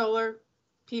through the solar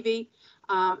PV.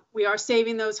 We are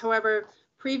saving those. However,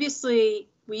 previously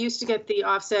we used to get the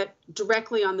offset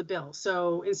directly on the bill.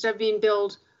 So instead of being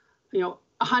billed,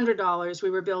 $100, we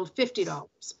were billed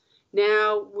 $50.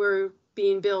 Now we're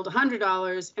being billed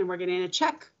 $100 and we're getting a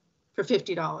check for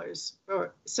 $50.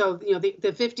 So the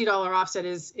 $50 offset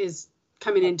is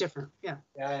coming in different. Yeah.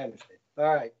 Yeah, I understand.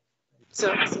 All right.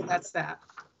 So that's that.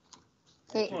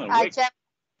 Okay. Jeff?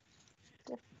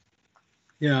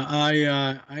 Yeah,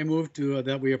 I move to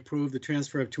that we approve the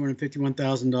transfer of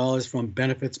 $251,000 from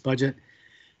benefits budget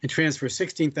and transfer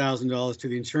 $16,000 to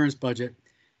the insurance budget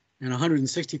and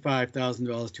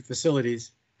 $165,000 to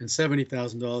facilities and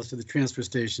 $70,000 to the transfer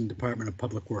station Department of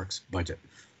Public Works budget.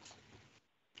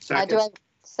 Do I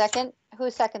second?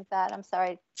 Who seconded that? I'm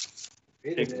sorry.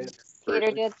 Peter did.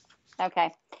 Peter did?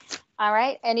 Okay. All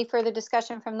right. Any further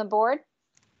discussion from the board?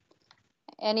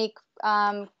 Any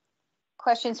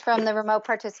questions from the remote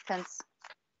participants?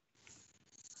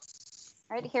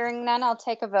 All right, hearing none, I'll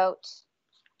take a vote.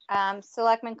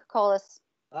 Selectman Kokolas.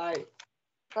 Aye.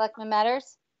 Selectman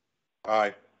Metters.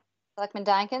 Aye. Selectman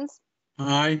Dykens.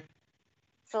 Aye.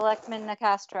 Selectman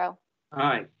Nacastro.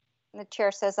 Aye. And the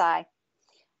chair says aye.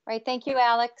 All right, thank you,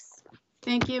 Alex.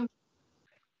 Thank you.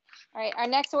 All right, our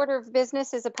next order of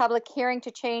business is a public hearing to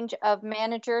change of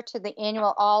manager to the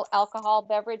annual all alcohol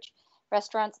beverage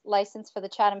restaurants license for the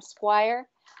Chatham Squire.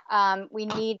 We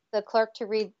need the clerk to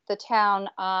read the town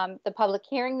the public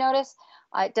hearing notice.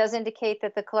 It does indicate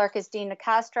that the clerk is Dean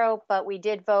Nacastro, but we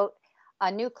did vote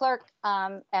a new clerk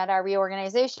at our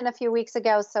reorganization a few weeks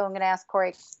ago. So I'm going to ask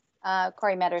Corey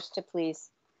Metters to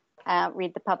please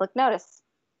read the public notice.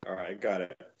 All right, got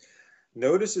it.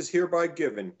 Notice is hereby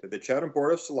given that the Chatham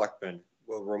Board of Selectmen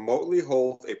will remotely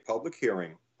hold a public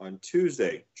hearing on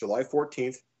Tuesday, July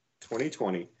 14th,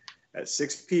 2020 at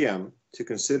 6 p.m. to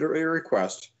consider a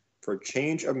request for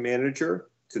change of manager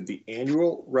to the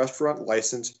annual restaurant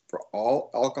license for all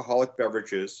alcoholic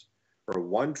beverages for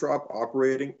One Drop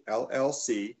Operating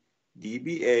LLC,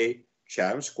 DBA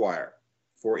Chatham Squire,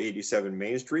 487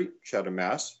 Main Street, Chatham,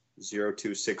 Mass.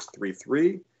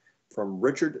 02633, from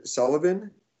Richard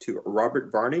Sullivan to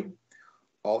Robert Varney.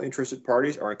 All interested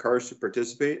parties are encouraged to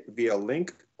participate via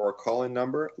link or call-in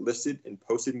number listed in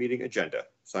posted meeting agenda.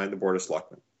 Signed, the Board of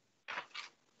Selectmen.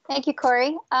 Thank you,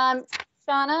 Corey.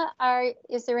 Shauna,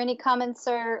 is there any comments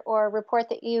or report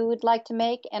that you would like to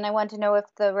make? And I want to know if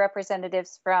the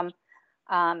representatives from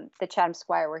the Chatham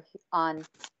Squire were on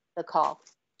the call.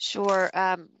 Sure.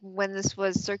 When this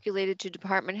was circulated to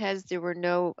department heads, there were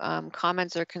no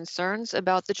comments or concerns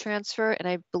about the transfer, and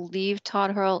I believe Todd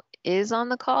Hurl is on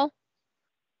the call.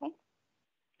 Okay.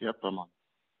 Yep, I'm on.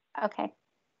 Okay.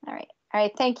 All right. All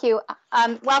right. Thank you.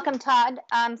 Welcome, Todd.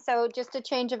 So just a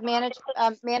change of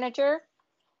manager,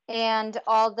 and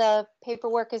all the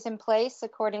paperwork is in place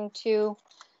according to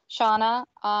Shauna.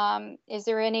 Is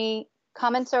there any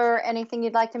comments or anything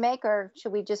you'd like to make, or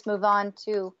should we just move on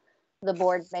to the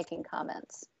board making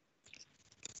comments?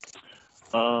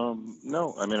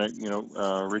 No, I mean,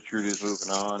 Richard is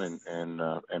moving on,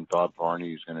 and Bob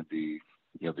Varney is going to be,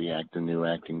 the new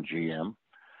acting GM.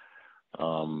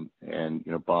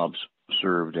 And Bob's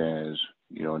served as,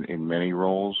 a in many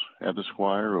roles at the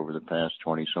Squire over the past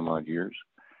 20 some odd years,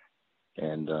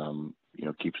 and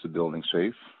keeps the building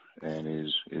safe, and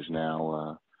is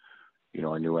now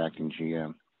our new acting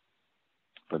GM.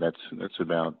 But that's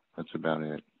about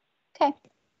it. Okay.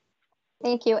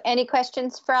 Thank you. Any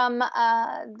questions from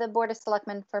the Board of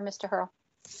Selectmen for Mr. Hurl?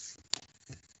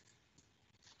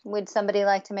 Would somebody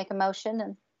like to make a motion?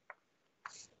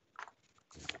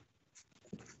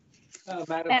 And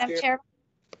Madam Chair.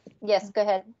 yes, go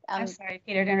ahead. I'm sorry,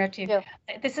 Peter, to interrupt you. Jill.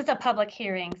 This is a public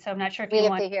hearing, so I'm not sure if We you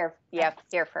have want to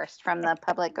hear first from the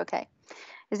public. Okay.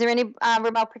 Is there any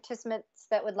remote participants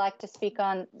that would like to speak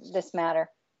on this matter?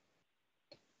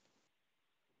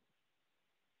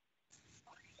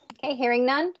 Okay, hearing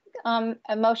none.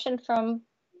 A motion from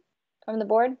the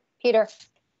board. Peter.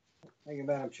 Thank you,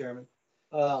 Madam Chairman.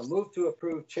 Move to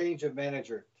approve change of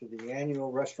manager to the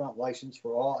annual restaurant license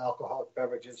for all alcoholic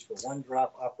beverages for One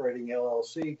Drop Operating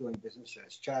LLC, doing business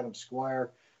as Chatham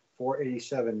Squire,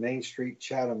 487 Main Street,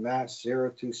 Chatham, Mass.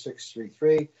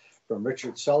 02633, from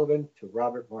Richard Sullivan to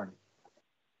Robert Varney.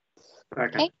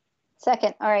 Second. Okay.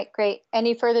 Second. All right, great.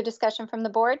 Any further discussion from the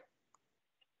board?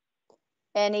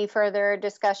 Any further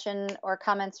discussion or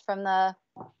comments from the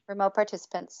remote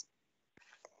participants?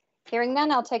 Hearing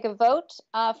none, I'll take a vote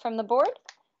from the board.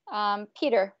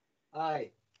 Peter. Aye.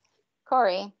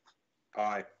 Corey.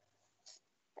 Aye.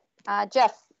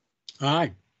 Jeff.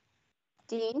 Aye.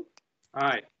 Dean.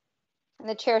 Aye. And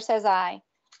the chair says aye.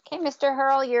 Okay, Mr.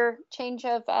 Hurl, your change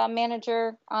of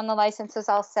manager on the license is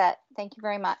all set. Thank you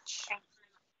very much.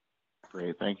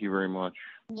 Great. Thank you very much.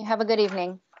 You have a good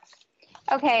evening.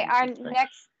 Okay,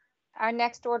 Thanks. our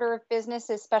next order of business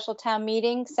is special town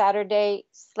meeting,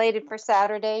 slated for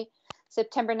Saturday,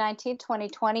 September 19th,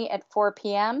 2020 at 4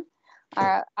 p.m.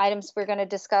 Our items we're going to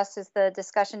discuss is the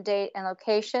discussion date and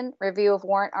location, review of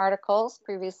warrant articles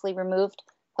previously removed,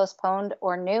 postponed,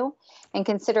 or new, and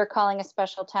consider calling a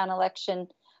special town election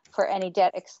for any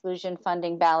debt exclusion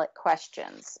funding ballot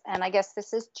questions. And I guess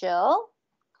this is Jill.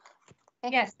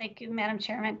 Yes, thank you, Madam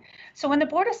Chairman. So when the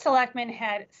Board of Selectmen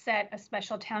had set a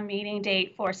special town meeting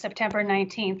date for September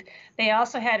 19th, they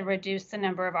also had reduced the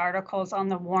number of articles on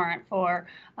the warrant for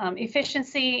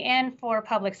efficiency and for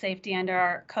public safety under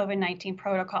our COVID-19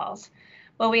 protocols.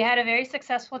 Well, we had a very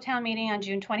successful town meeting on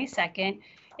June 22nd,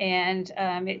 and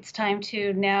it's time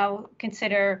to now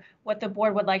consider what the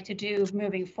board would like to do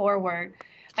moving forward.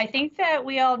 I think that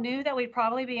we all knew that we'd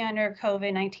probably be under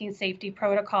COVID-19 safety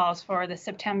protocols for the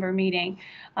September meeting.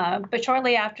 But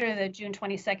shortly after the June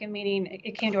 22nd meeting,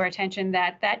 it came to our attention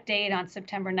that that date on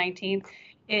September 19th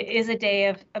is a day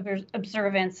of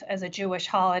observance as a Jewish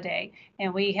holiday.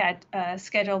 And we had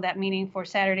scheduled that meeting for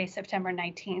Saturday, September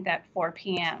 19th at 4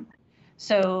 p.m.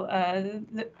 So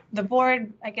the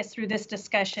board, I guess through this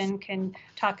discussion, can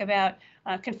talk about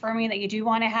confirming that you do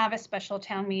want to have a special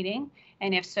town meeting.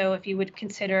 And if so, if you would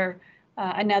consider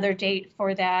another date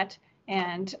for that.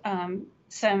 And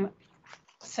some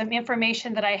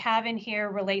information that I have in here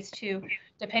relates to,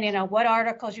 depending on what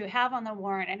articles you have on the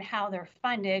warrant and how they're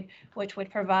funded, which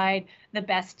would provide the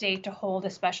best date to hold a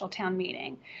special town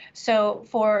meeting. So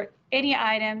for any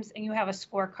items, and you have a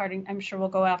scorecard, and I'm sure we'll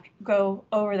go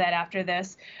over that after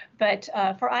this, but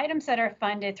for items that are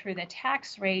funded through the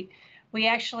tax rate, we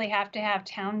actually have to have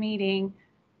town meeting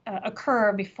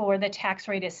occur before the tax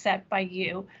rate is set by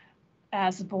you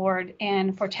as a board,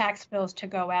 and for tax bills to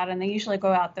go out, and they usually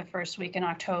go out the first week in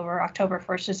October. October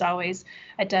 1st is always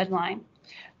a deadline.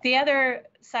 The other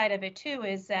side of it too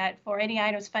is that for any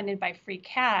items funded by free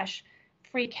cash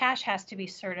has to be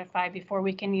certified before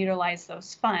we can utilize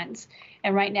those funds.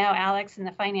 And right now, Alex and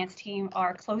the finance team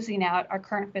are closing out our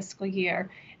current fiscal year,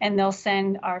 and they'll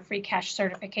send our free cash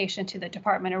certification to the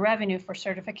Department of Revenue for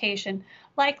certification,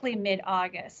 likely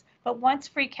mid-August. But once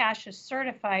free cash is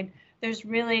certified, there's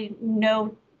really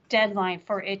no deadline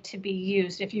for it to be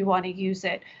used if you want to use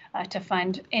it to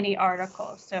fund any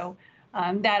article. So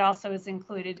that also is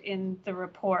included in the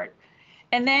report.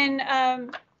 And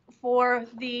then for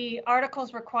the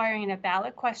articles requiring a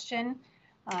ballot question,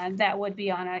 that would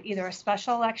be on either a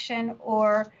special election,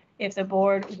 or if the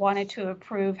board wanted to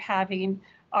approve having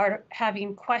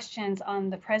questions on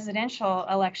the presidential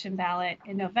election ballot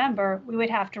in November, we would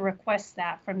have to request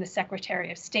that from the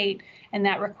Secretary of State, and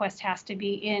that request has to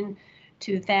be in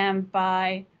to them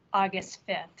by August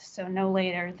 5th, so no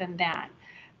later than that.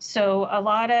 So a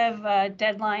lot of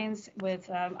deadlines with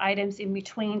items in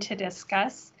between to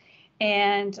discuss,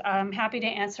 and I'm happy to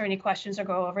answer any questions or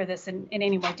go over this in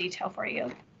any more detail for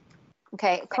you.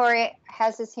 Okay, Corey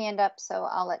has his hand up, so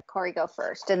I'll let Corey go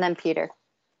first, and then Peter.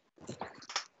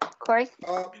 Corey?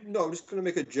 No, I'm just going to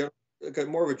make a general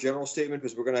more of a general statement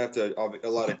because we're going to have to a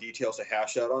lot of details to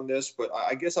hash out on this. But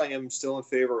I guess I am still in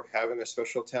favor of having a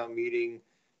special town meeting,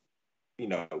 you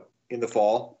know, in the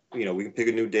fall. You know, we can pick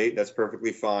a new date. That's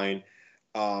perfectly fine.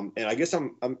 And I guess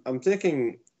I'm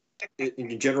thinking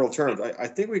in general terms. I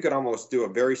think we could almost do a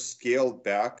very scaled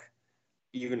back,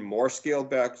 even more scaled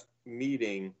back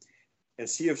meeting, and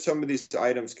see if some of these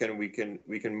items we can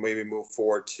maybe move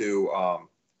forward to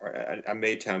a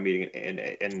May town meeting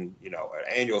and you know, an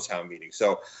annual town meeting.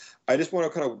 So I just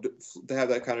want to kind of to have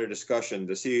that kind of discussion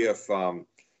to see if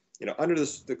you know, under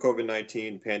the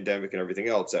COVID-19 pandemic and everything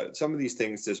else, that some of these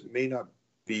things just may not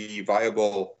be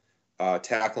viable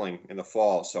tackling in the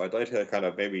fall. So I'd like to kind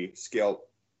of maybe scale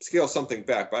something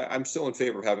back, but I'm still in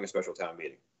favor of having a special town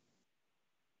meeting.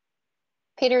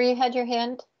 Peter, you had your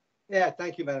hand. Yeah,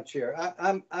 thank you, Madam Chair.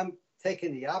 I'm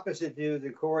taking the opposite view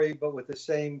than Corey, but with the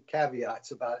same caveats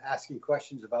about asking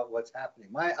questions about what's happening.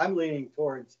 I'm leaning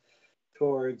towards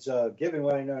given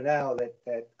what I know now,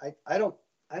 that I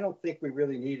don't think we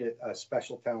really need a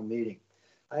special town meeting.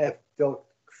 I have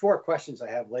 4 questions I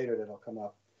have later that'll come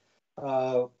up.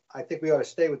 I think we ought to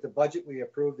stay with the budget we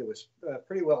approved. It was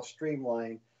pretty well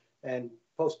streamlined, and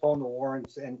postpone the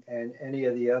warrants and any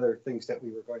of the other things that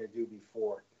we were going to do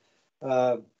before.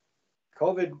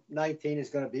 COVID-19 is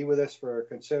going to be with us for a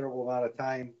considerable amount of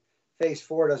time. Phase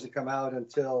 4 doesn't come out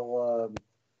until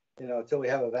until we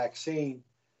have a vaccine.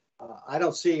 I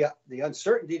don't see the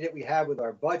uncertainty that we have with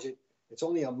our budget. It's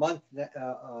only a month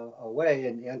away,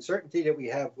 and the uncertainty that we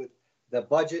have with the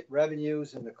budget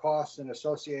revenues and the costs and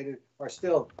associated are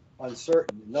still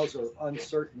uncertain, and those are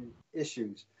uncertain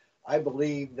issues. I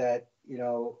believe that,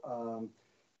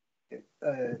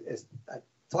 as I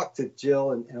talked to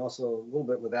Jill and also a little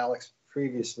bit with Alex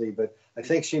previously, but I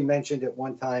think she mentioned at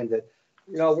one time that,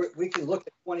 we can look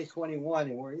at 2021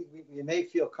 and we may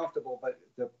feel comfortable, but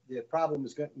the problem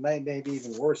is may be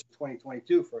even worse in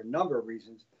 2022 for a number of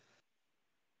reasons.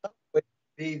 Would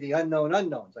be the unknown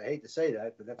unknowns. I hate to say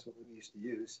that, but that's what we used to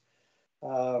use.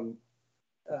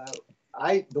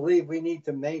 I believe we need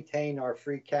to maintain our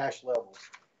free cash levels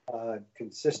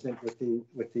consistent with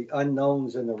the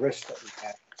unknowns and the risks that we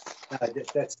have.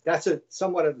 That's a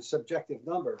somewhat of a subjective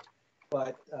number,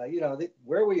 but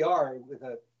where we are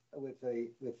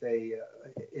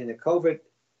in a COVID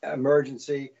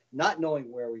emergency, not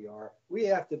knowing where we are, we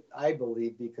have to, I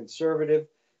believe, be conservative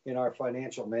in our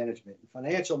financial management.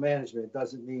 Financial management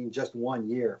doesn't mean just 1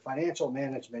 year. Financial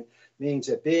management means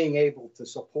that being able to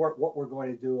support what we're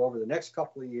going to do over the next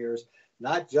couple of years,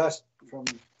 not just from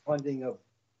funding of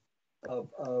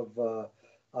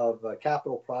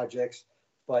capital projects,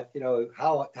 but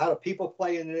how do people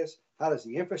play in this? How does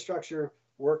the infrastructure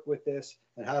work with this,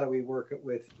 and how do we work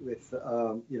with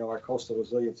our coastal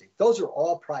resiliency? Those are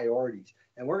all priorities,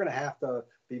 and we're going to have to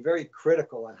be very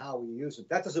critical on how we use them.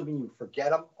 That doesn't mean you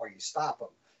forget them or you stop them.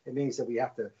 It means that we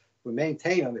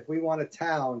maintain them. If we want a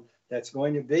town that's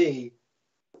going to be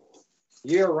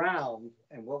year round,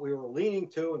 and what we were leaning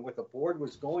to and what the board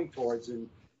was going towards in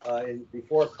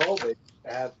before COVID, to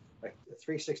have a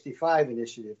 365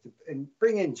 initiative and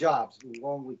bring in jobs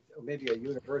along with maybe a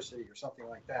university or something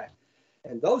like that.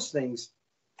 And those things,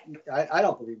 I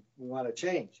don't believe we want to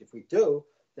change. If we do,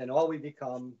 then all we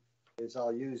become is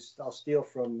I'll steal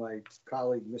from my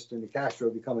colleague, Mr.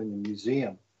 Nicastro, becoming a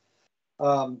museum.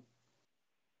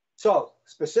 So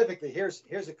specifically, here's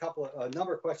a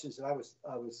number of questions that I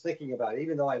was thinking about,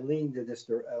 even though I leaned in this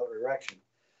direction.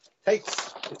 Take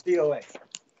the COA.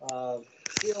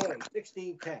 COA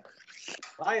 1610.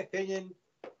 My opinion,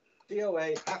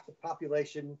 COA, half the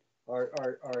population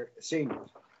are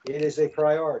seniors. It is a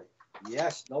priority.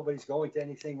 Yes, nobody's going to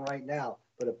anything right now,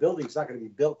 but a building's not going to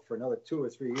be built for another 2 or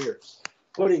 3 years.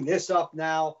 Putting this up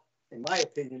now, in my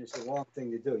opinion, is the wrong thing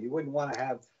to do. You wouldn't want to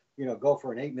have, go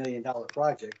for an $8 million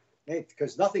project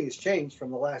because nothing has changed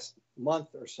from the last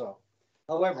month or so.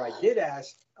 However, I did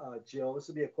ask Jill, this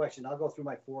will be a question. I'll go through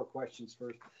my 4 questions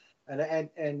first. And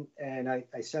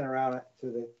I sent around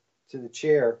to the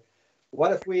chair.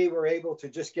 What if we were able to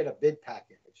just get a bid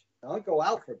package? Don't go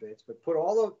out for bids, but put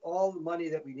all the money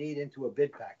that we need into a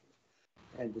bid package.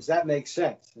 And does that make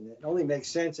sense? And it only makes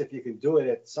sense if you can do it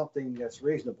at something that's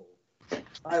reasonable.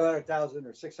 $500,000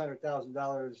 or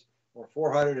 $600,000 or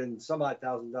 $400 and some odd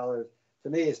 $1,000 to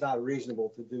me is not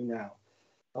reasonable to do now.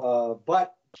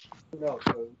 But so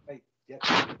get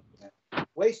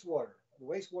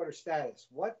wastewater status.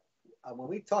 When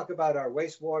we talk about our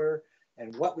wastewater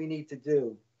and what we need to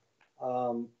do,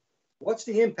 what's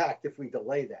the impact if we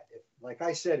delay that? Like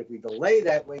I said, if we delay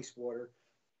that wastewater,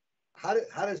 how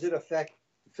does it affect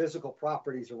the physical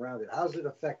properties around it? How does it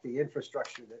affect the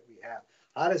infrastructure that we have?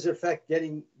 How does it affect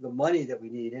getting the money that we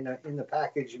need? In the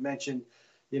package, you mentioned,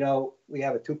 we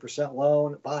have a 2%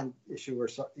 loan, bond issue or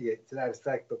something to that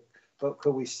effect, but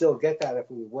could we still get that if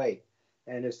we wait?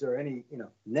 And is there any,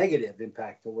 negative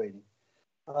impact to waiting?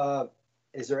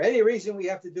 Is there any reason we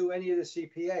have to do any of the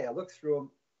CPA? I looked through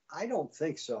them. I don't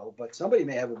think so, but somebody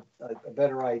may have a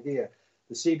better idea.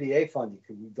 The CBA funding,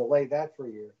 could we delay that for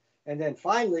a year? And then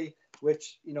finally,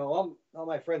 which, all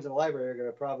my friends in the library are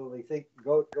going to probably think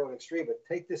go to extreme, but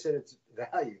take this at its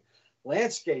value.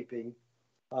 Landscaping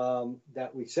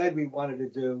that we said we wanted to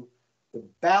do, the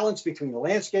balance between the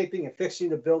landscaping and fixing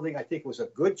the building, I think was a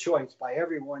good choice by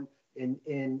everyone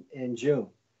in June.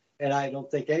 And I don't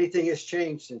think anything has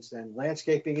changed since then.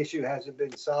 Landscaping issue hasn't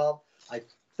been solved. I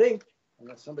think,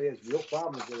 unless somebody has real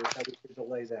problems with it, I would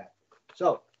delay that.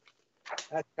 So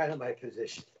that's kind of my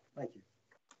position. Thank you.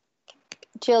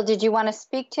 Jill, did you want to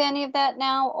speak to any of that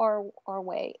now or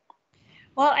wait?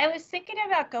 Well, I was thinking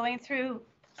about going through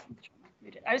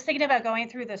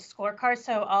the scorecard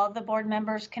so all the board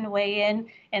members can weigh in.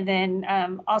 And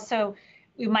then also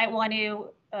we might want to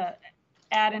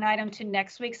add an item to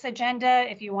next week's agenda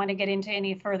if you want to get into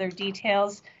any further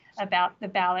details about the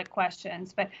ballot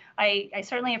questions. But I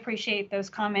certainly appreciate those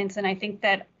comments, and I think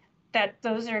that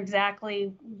those are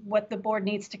exactly what the board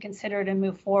needs to consider to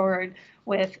move forward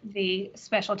with the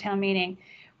special town meeting.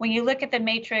 When you look at the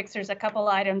matrix, there's a couple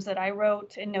items that I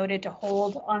wrote and noted to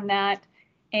hold on that.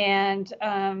 And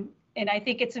I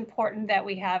think it's important that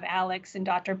we have Alex and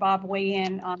Dr. Bob weigh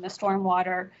in on the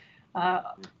stormwater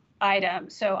item.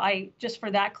 So just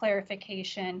for that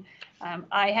clarification,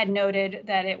 I had noted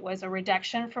that it was a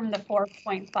reduction from the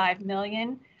 4.5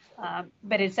 million.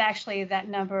 But it's actually that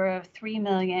number of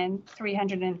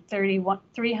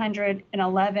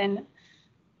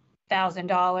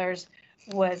 $311,000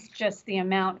 was just the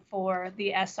amount for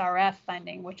the SRF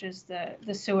funding, which is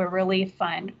the sewer relief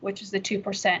fund, which is the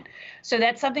 2%. So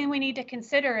that's something we need to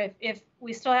consider. If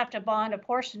we still have to bond a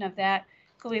portion of that,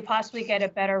 could we possibly get a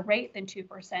better rate than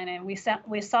 2%? And we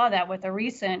saw that with a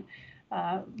recent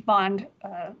bond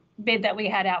bid that we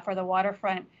had out for the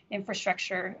waterfront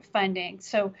infrastructure funding.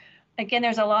 So again,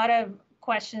 there's a lot of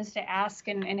questions to ask,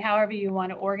 and however you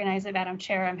want to organize it, Madam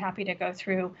Chair, I'm happy to go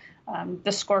through the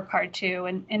scorecard too.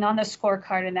 And on the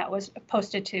scorecard, and that was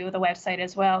posted to the website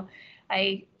as well,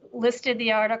 I listed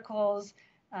the articles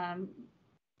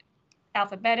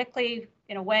alphabetically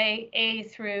in a way, A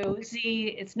through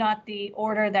Z. It's not the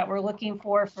order that we're looking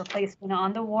for placement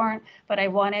on the warrant, but I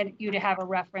wanted you to have a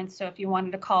reference. So if you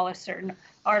wanted to call a certain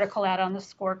article out on the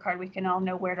scorecard, we can all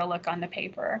know where to look on the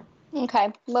paper.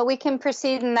 Okay, well, we can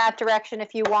proceed in that direction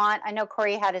if you want. I know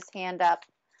Corey had his hand up.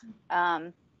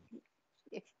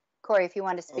 Corey, if you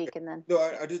want to speak, okay. And then. No,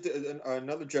 I just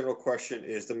another general question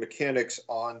is the mechanics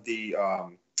on the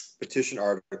petition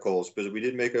articles, because we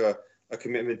did make a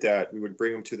commitment that we would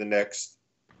bring them to the next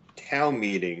town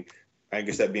meeting. I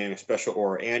guess that being a special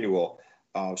or annual.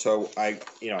 So I'd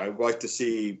like to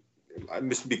see. I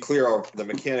must be clear on the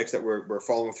mechanics that we're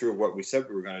following through what we said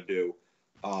we were going to do,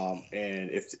 and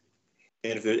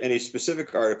if there's any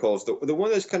specific articles, the one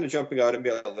that's kind of jumping out at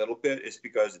me a little bit is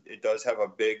because it does have a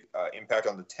big impact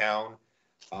on the town,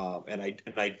 and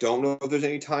I don't know if there's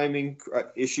any timing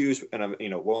issues, and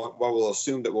we'll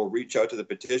assume that we'll reach out to the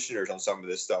petitioners on some of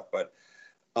this stuff, but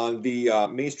on the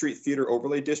Main Street Theater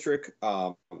Overlay District,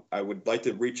 I would like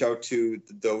to reach out to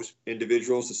those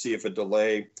individuals to see if a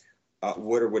delay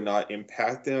would or would not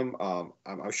impact them.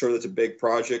 I'm sure that's a big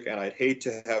project, and I'd hate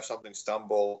to have something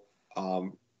stumble.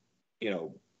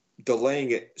 Delaying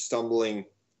it, stumbling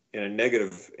in a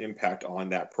negative impact on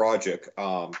that project.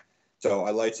 So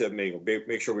I'd like to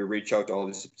make sure we reach out to all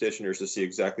these petitioners to see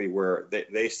exactly where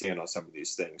they stand on some of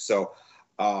these things. So,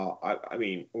 I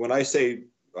mean, when I say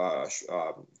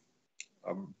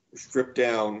stripped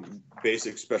down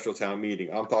basic special town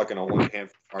meeting, I'm talking on one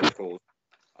handful of articles,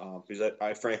 because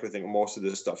I frankly think most of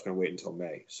this stuff's going to wait until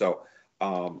May. So,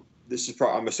 this is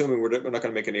I'm assuming we're not going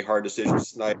to make any hard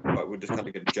decisions tonight, but we're just going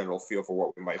to get a general feel for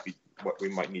what we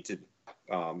might need to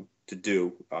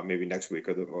do maybe next week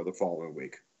or the following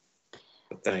week.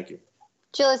 But thank you.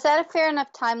 Jill, is that a fair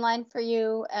enough timeline for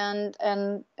you and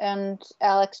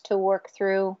Alex to work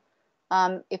through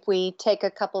if we take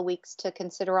a couple of weeks to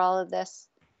consider all of this?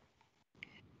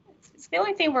 It's the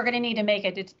only thing we're going to need to make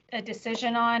a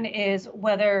decision on is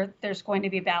whether there's going to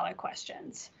be ballot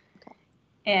questions.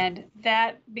 And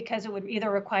that, because it would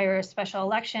either require a special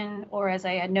election or, as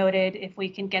I had noted, if we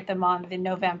can get them on the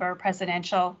November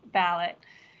presidential ballot.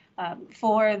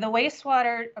 For the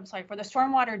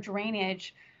stormwater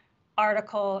drainage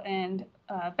article and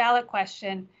ballot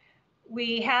question,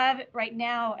 we have right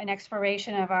now an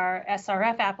expiration of our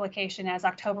SRF application as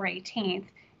October 18th.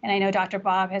 And I know Dr.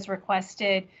 Bob has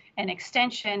requested an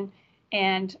extension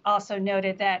and also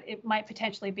noted that it might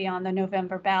potentially be on the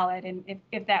November ballot, and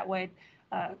if that would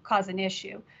cause an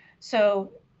issue.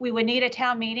 So we would need a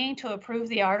town meeting to approve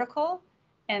the article,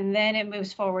 and then it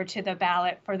moves forward to the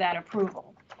ballot for that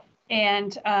approval.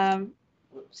 And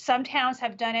some towns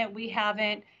have done it. We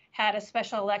haven't had a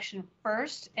special election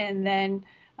first and then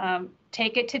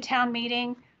take it to town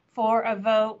meeting for a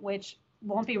vote, which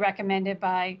won't be recommended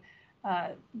by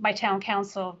town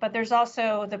council. But there's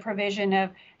also the provision of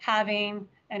having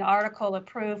an article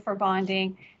approved for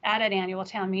bonding at an annual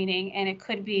town meeting, and it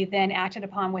could be then acted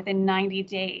upon within 90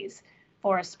 days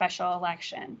for a special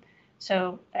election.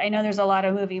 So I know there's a lot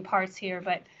of moving parts here,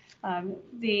 but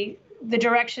the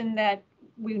direction that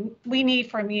we need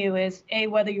from you is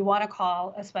whether you want to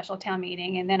call a special town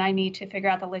meeting, and then I need to figure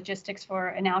out the logistics for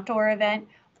an outdoor event,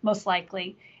 most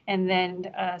likely, and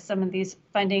then some of these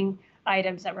funding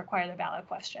items that require the ballot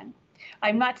question.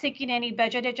 I'm not seeking any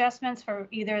budget adjustments for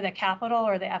either the capital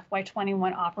or the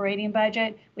FY21 operating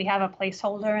budget. We have a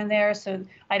placeholder in there, so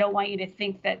I don't want you to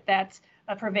think that that's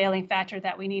a prevailing factor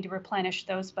that we need to replenish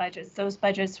those budgets. Those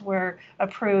budgets were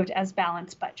approved as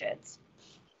balanced budgets.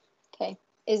 Okay,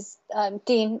 is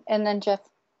Dean and then Jeff.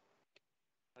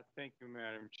 Thank you,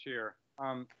 Madam Chair.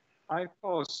 I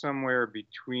fall somewhere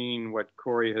between what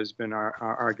Corey has been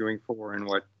arguing for and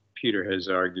what Peter has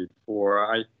argued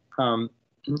for.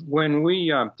 When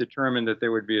we determined that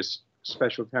there would be a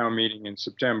special town meeting in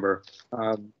September,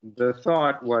 the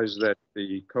thought was that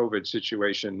the COVID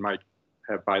situation might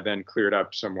have by then cleared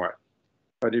up somewhat.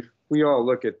 But if we all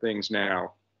look at things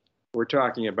now, we're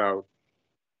talking about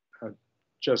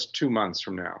just 2 months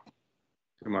from now,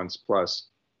 2 months plus.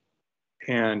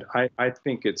 And I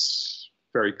think it's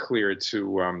very clear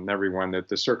to everyone that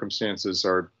the circumstances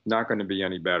are not going to be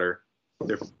any better.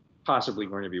 They're possibly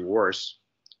going to be worse.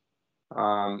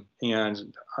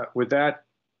 And with that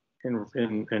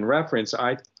in reference,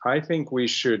 I think we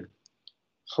should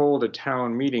hold a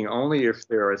town meeting only if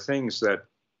there are things that,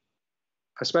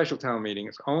 a special town meeting,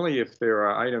 it's only if there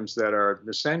are items that are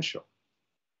essential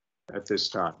at this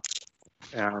time.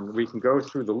 And we can go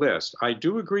through the list. I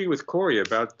do agree with Corey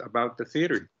about the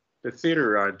theater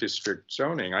district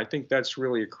zoning. I think that's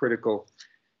really a critical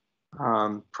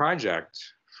project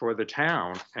for the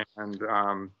town. And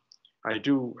I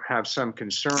do have some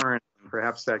concern,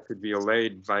 perhaps that could be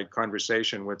allayed by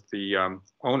conversation with the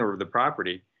owner of the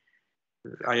property.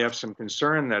 I have some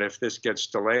concern that if this gets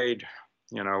delayed,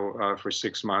 for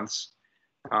 6 months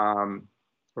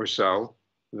or so,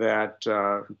 that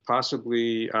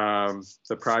possibly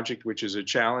the project, which is a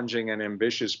challenging and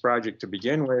ambitious project to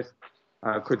begin with,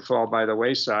 could fall by the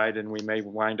wayside, and we may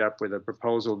wind up with a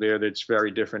proposal there that's very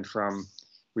different from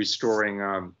restoring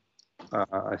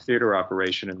a theater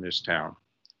operation in this town.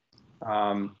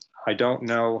 I don't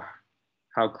know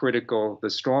how critical the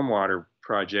stormwater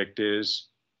project is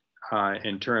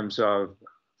in terms of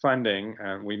funding.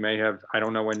 We may have, I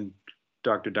don't know when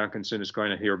Dr. Duncanson is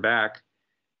going to hear back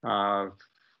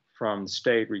from the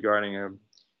state regarding a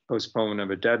postponement of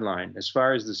a deadline. As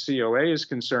far as the COA is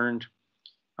concerned,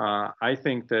 I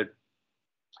think that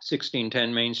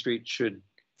 1610 Main Street should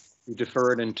be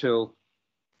deferred until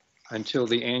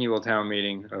the annual town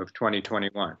meeting of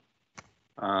 2021.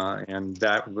 And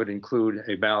that would include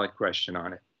a ballot question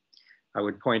on it. I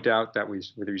would point out that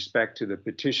with respect to the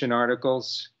petition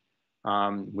articles,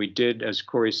 we did, as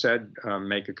Corey said,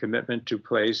 make a commitment to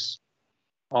place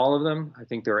all of them. I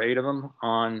think there are 8 of them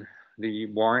on the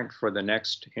warrant for the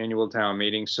next annual town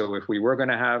meeting. So if we were going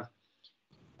to have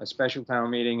a special town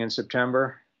meeting in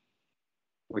September,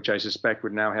 which I suspect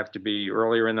would now have to be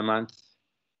earlier in the month,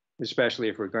 especially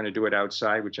if we're going to do it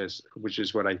outside, which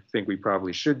is what I think we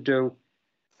probably should do,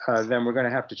 then we're going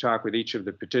to have to talk with each of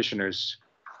the petitioners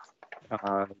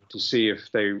to see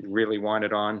if they really want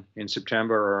it on in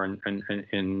September or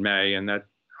in May. And that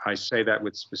I say that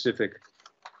with specific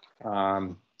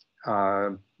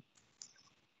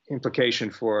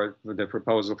implication for the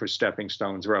proposal for Stepping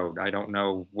Stones Road. I don't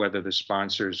know whether the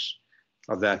sponsors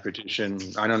of that petition,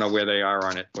 I don't know where they are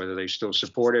on it, whether they still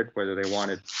support it, whether they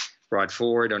want it brought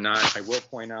forward or not. I will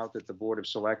point out that the Board of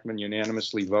Selectmen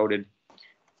unanimously voted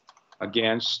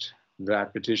against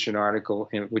that petition article,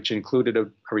 which included a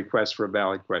request for a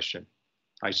ballot question.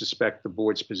 I suspect the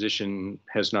board's position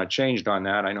has not changed on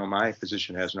that. I know my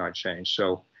position has not changed.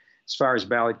 So as far as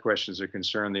ballot questions are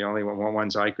concerned, the only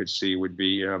ones I could see would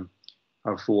be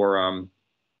for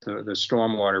the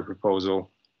stormwater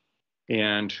proposal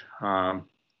and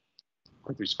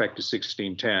with respect to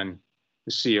 1610,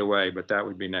 the COA, but that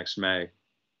would be next May.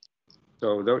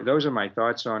 So those are my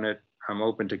thoughts on it. I'm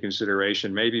open to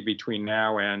consideration. Maybe between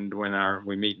now and when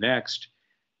we meet next,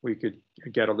 we could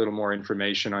get a little more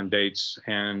information on dates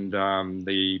and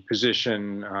the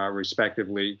positions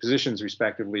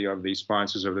respectively of the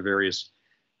sponsors of the various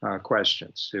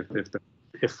questions.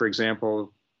 If, for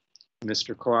example,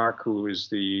 Mr. Clark, who is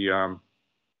the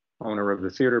owner of the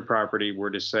theater property,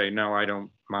 were to say, no, I don't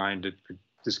mind,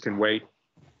 this can wait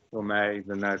till May,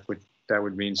 then that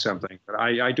would mean something. But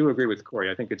I do agree with Corey.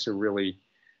 I think it's a really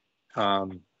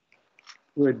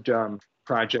good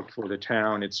project for the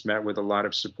town. It's met with a lot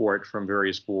of support from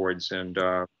various boards, and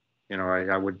you know,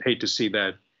 I would hate to see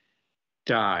that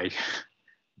die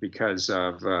because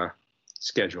of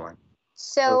scheduling.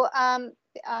 So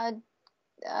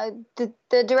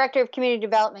the director of community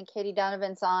development, Katie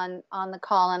Donovan's on the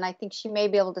call, and I think she may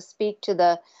be able to speak to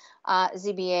the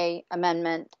ZBA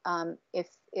amendment if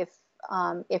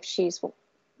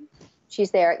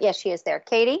she's there. Yes, she is there.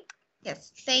 Katie?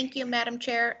 Yes, thank you, Madam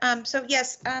Chair. So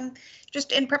yes,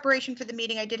 just in preparation for the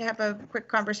meeting, I did have a quick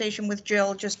conversation with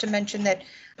Jill just to mention that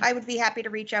I would be happy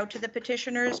to reach out to the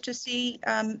petitioners to see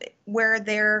where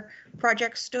their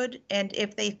project stood and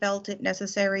if they felt it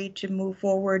necessary to move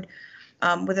forward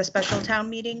with a special town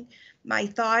meeting. My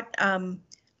thought,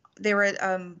 there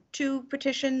were 2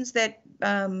 petitions that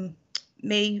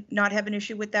may not have an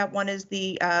issue with that. One is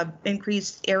the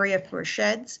increased area for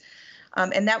sheds.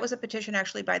 And that was a petition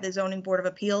actually by the Zoning Board of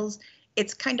Appeals.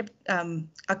 It's kind of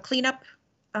a cleanup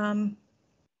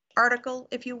article,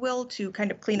 if you will, to kind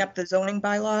of clean up the zoning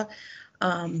bylaw.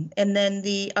 And then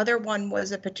the other one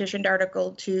was a petitioned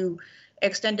article to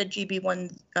extend a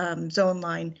GB1 zone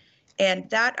line. And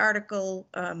that article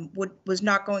was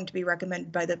not going to be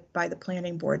recommended by the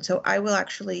planning board. So I will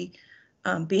actually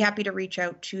be happy to reach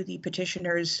out to the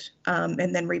petitioners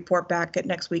and then report back at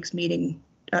next week's meeting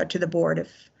to the board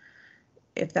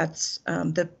if that's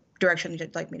the direction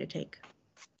you'd like me to take.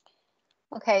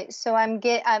 Okay, so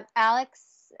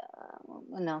Alex.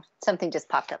 No, something just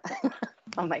popped up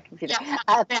on my computer.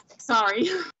 Yeah, sorry.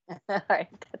 All right,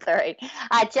 that's all right.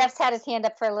 Jeff's had his hand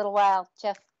up for a little while.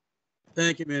 Jeff.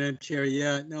 Thank you, Madam Chair.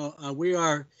 Yeah, no, we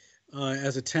are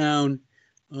as a town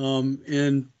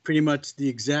in pretty much the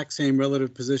exact same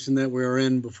relative position that we were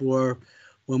in before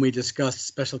when we discussed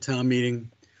special town meeting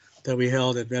that we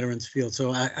held at Veterans Field.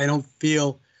 So I don't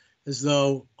feel as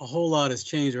though a whole lot has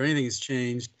changed or anything has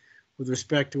changed with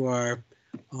respect to our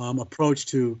approach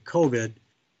to COVID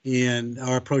and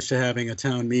our approach to having a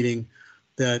town meeting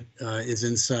that is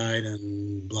inside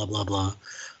and blah, blah, blah.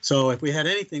 So if we had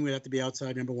anything, we'd have to be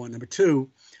outside, number one. Number two,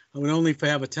 I would only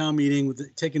have a town meeting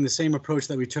with taking the same approach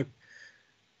that we took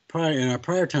in our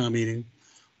prior town meeting,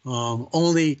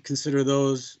 only consider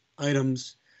those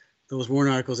items, those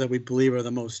warrant articles that we believe are the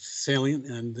most salient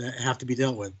and have to be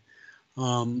dealt with.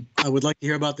 I would like to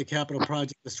hear about the capital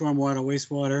project, the stormwater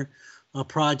wastewater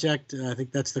project. I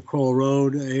think that's the Crowell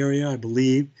Road area, I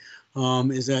believe.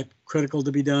 Is that critical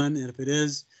to be done? And if it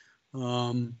is,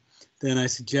 then I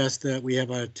suggest that we have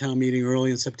a town meeting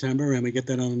early in September and we get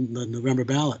that on the November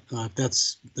ballot.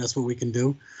 That's what we can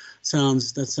do.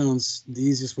 That sounds the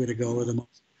easiest way to go, or the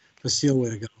most facile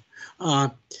way to go.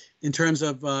 In terms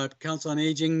of Council on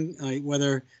Aging,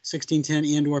 whether 1610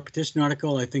 and/or petition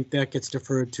article, I think that gets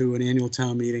deferred to an annual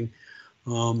town meeting.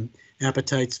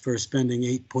 Appetites for spending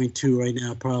 8.2 right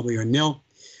now probably are nil.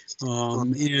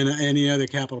 And any other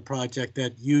capital project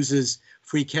that uses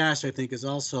free cash, I think, is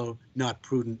also not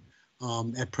prudent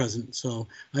at present. So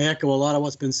I echo a lot of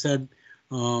what's been said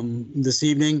this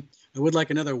evening. I would like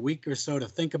another week or so to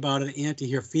think about it and to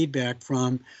hear feedback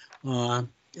from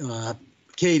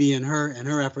Katie and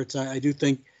her efforts. I do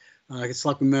think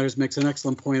Selectman Meadows makes an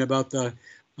excellent point about the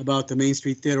Main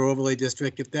Street Theater Overlay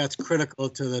District. If that's critical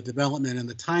to the development and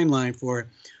the timeline for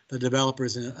the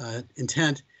developer's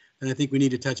intent, then I think we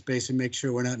need to touch base and make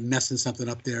sure we're not messing something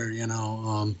up there, you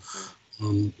know,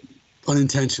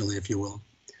 unintentionally, if you will.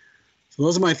 So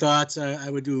those are my thoughts. I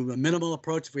would do a minimal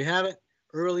approach if we have it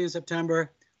early in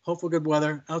September. Hope for good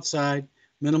weather outside,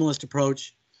 minimalist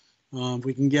approach.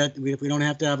 If we don't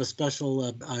have to have a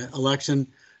special election,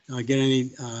 get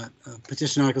any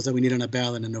petition articles that we need on a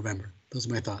ballot in November. Those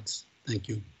are my thoughts. Thank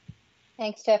you.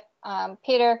 Thanks, Jeff.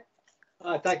 Peter.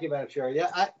 Thank you, Madam Chair.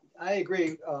 Yeah, I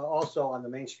agree also on the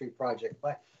Main Street project.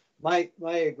 My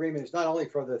agreement is not only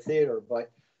for the theater,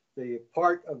 but the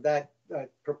part of that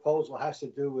proposal has to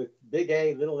do with big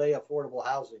A, little a affordable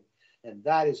housing. And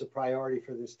that is a priority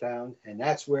for this town. And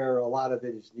that's where a lot of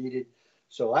it is needed.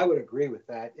 So I would agree with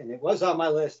that. And it was on my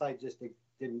list. I just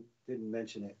didn't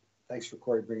mention it. Thanks for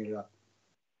Corey bringing it up.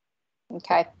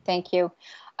 Okay, thank you.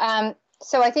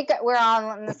 So I think that we're all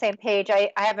on the same page.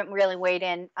 I haven't really weighed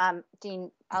in.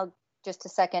 Dean, I'll just a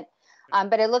second.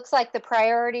 But it looks like the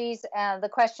priorities, the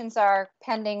questions are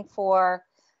pending for,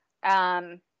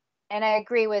 and I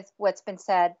agree with what's been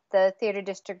said, the theater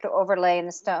district overlay and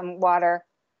the stormwater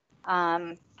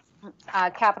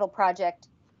capital project.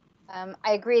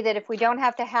 I agree that if we don't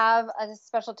have to have a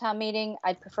special town meeting,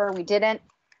 I'd prefer we didn't.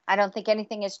 I don't think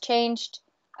anything has changed.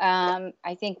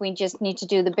 I think we just need to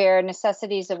do the bare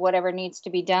necessities of whatever needs to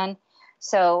be done.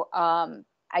 So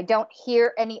I don't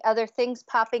hear any other things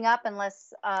popping up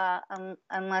unless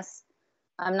unless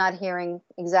I'm not hearing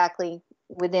exactly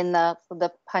within the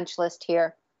punch list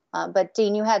here. But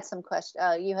Dean, you had some question.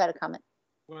 You had a comment.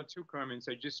 Well, two comments.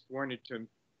 I just wanted to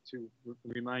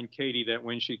remind Katie that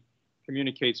when she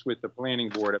communicates with the planning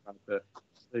board about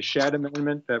the shed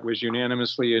amendment that was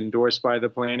unanimously endorsed by the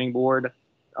planning board,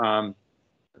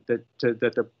 that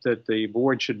the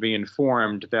board should be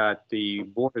informed that the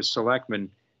Board of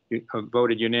Selectmen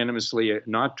voted unanimously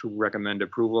not to recommend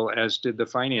approval, as did the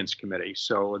Finance Committee.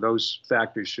 So those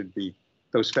facts should be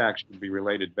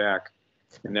related back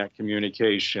in that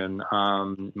communication.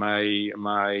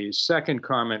 My second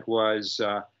comment was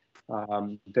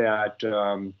that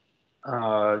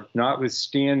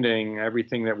notwithstanding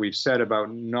everything that we've said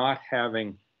about not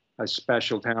having a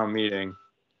special town meeting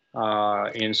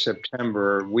in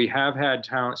September, we have had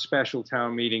special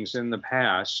town meetings in the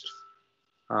past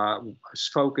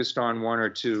focused on one or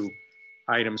two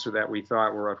items that we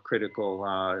thought were of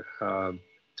critical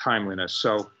timeliness.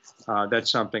 So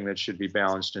that's something that should be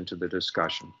balanced into the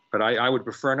discussion. But I would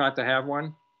prefer not to have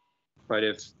one. But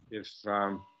if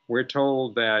we're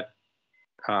told that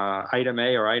item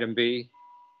A or item B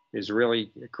is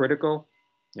really critical,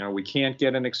 we can't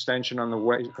get an extension on the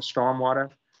stormwater,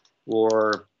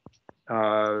 or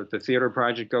the theater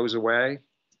project goes away,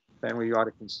 then we ought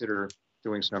to consider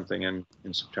doing something in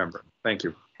September. Thank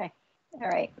you. Okay. All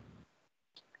right.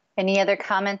 Any other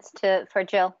comments for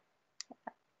Jill?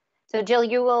 So Jill,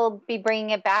 you will be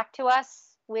bringing it back to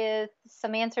us with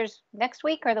some answers next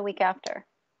week or the week after,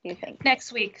 do you think?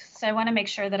 Next week. So I want to make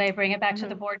sure that I bring it back to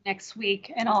the board next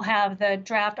week, and I'll have the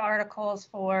draft articles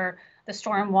for the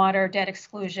stormwater debt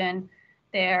exclusion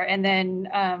there. And then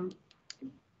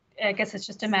I guess it's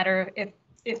just a matter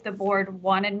if the board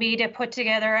wanted me to put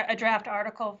together a draft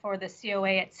article for the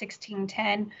COA at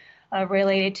 1610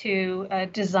 related to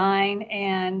design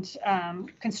and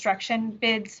construction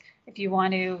bids, if you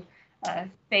want to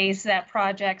phase that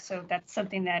project. So that's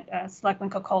something that Selectman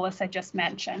Kokolas had just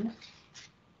mentioned.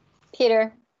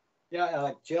 Peter.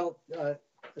 Yeah, Jill,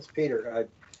 it's Peter.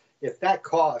 If that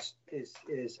cost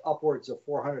is upwards of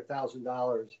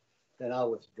 $400,000, then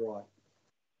I'll withdraw it.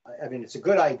 I mean, it's a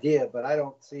good idea, but I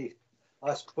don't see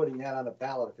us putting that on a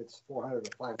ballot if it's $400,000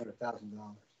 or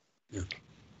 $500,000.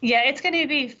 Yeah, it's going to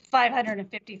be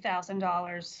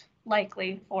 $550,000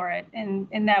 likely for it,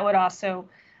 and that would also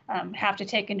have to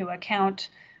take into account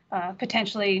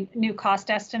potentially new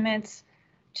cost estimates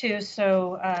too.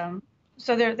 So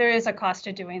so there is a cost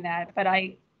to doing that, but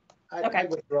I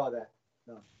withdraw that.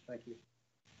 No, thank you.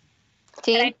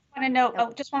 I want to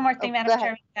know just one more thing, Madam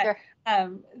Chairman. Sure.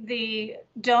 The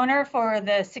donor for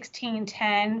the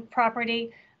 1610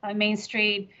 property, Main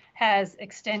Street, has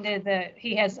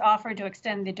he has offered to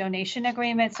extend the donation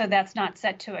agreement, so that's not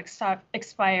set to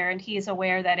expire, and he's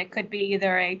aware that it could be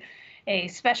either a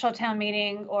special town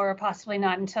meeting or possibly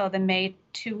not until the May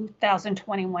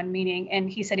 2021 meeting, and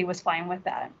he said he was fine with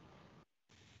that.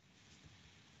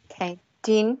 Okay,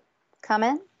 Dean,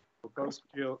 comment? Both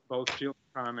Jill's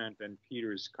comment and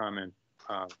Peter's comment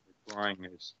withdrawing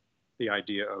is the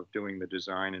idea of doing the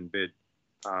design and bid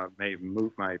may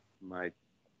moot my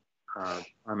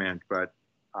comment, but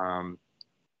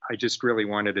I just really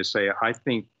wanted to say, I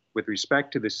think with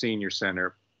respect to the senior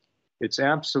center, it's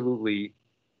absolutely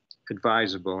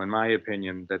advisable, in my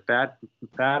opinion, that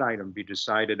item be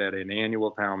decided at an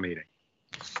annual town meeting.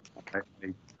 I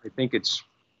think it's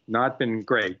not been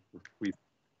great. We've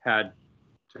had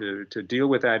to deal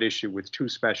with that issue with two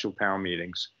special town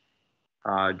meetings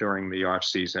during the off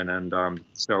season, and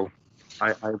so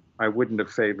I wouldn't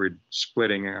have favored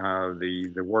splitting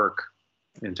the work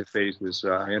into phases.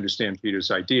 I understand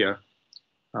Peter's idea,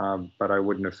 but I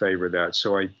wouldn't have favored that.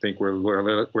 So I think we're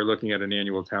looking at an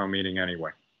annual town meeting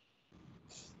anyway.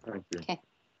 Thank you. Okay,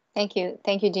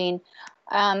 thank you, Dean.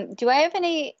 Do I have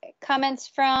any comments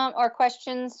from or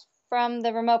questions from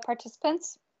the remote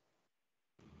participants?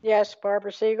 Yes,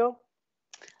 Barbara Siegel.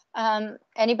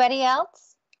 Anybody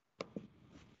else?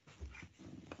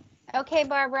 Okay,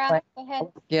 Barbara, go ahead.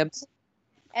 Gibbs.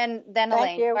 And then Thank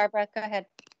Elaine. you. Barbara, go ahead.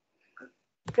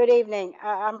 Good evening.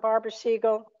 I'm Barbara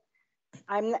Siegel.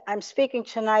 I'm speaking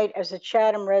tonight as a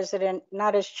Chatham resident,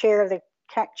 not as chair of the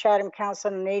Chatham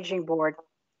Council on Aging Board.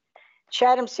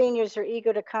 Chatham seniors are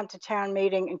eager to come to town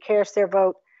meeting and cast their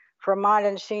vote for a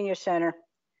modern senior center.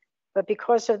 But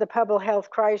because of the public health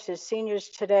crisis, seniors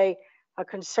today are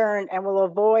concerned and will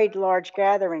avoid large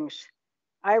gatherings.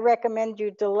 I recommend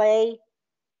you delay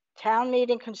town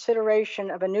meeting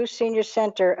consideration of a new senior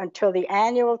center until the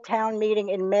annual town meeting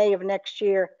in May of next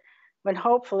year, when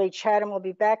hopefully Chatham will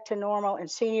be back to normal and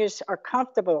seniors are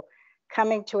comfortable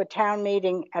coming to a town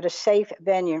meeting at a safe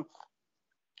venue.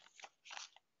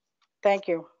 Thank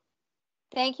you.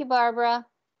 Thank you, Barbara.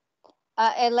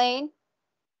 Elaine?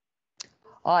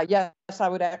 Yes, I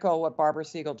would echo what Barbara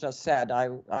Siegel just said.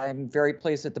 I'm very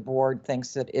pleased that the board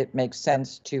thinks that it makes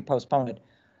sense to postpone it,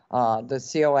 the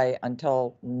COA,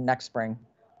 until next spring,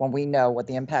 when we know what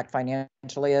the impact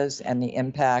financially is and the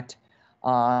impact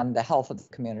on the health of the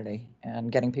community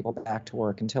and getting people back to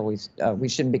work. Until we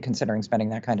shouldn't be considering spending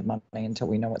that kind of money until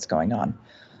we know what's going on.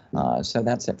 So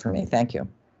that's it for me. Thank you.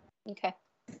 Okay,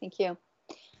 thank you.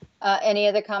 Any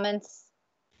other comments?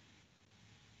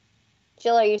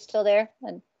 Jill, are you still there?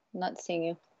 I'm not seeing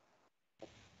you.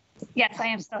 Yes, I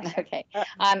am still here. Okay.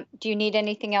 Do you need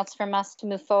anything else from us to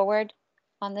move forward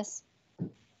on this?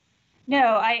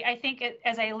 No, I think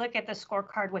as I look at the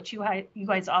scorecard, which you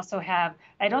guys also have,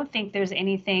 I don't think there's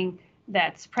anything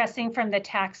that's pressing from the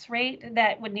tax rate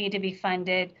that would need to be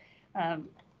funded.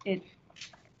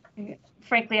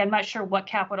 Frankly, I'm not sure what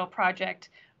capital project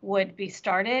would be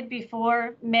started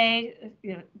before May,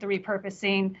 the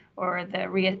repurposing or the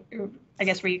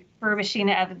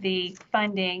refurbishing of the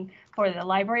funding for the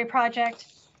library project.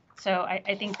 So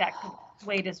I think that could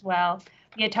wait as well.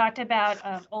 You talked about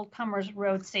Old Comers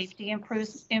Road safety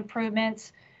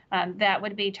improvements. That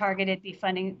would be targeted, be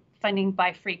funding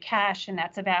by free cash, and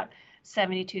that's about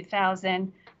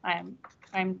 $72,000.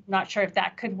 I'm not sure if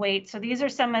that could wait. So these are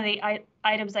some of the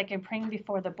items I can bring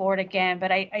before the board again,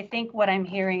 but I think what I'm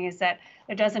hearing is that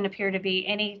there doesn't appear to be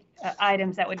any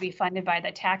items that would be funded by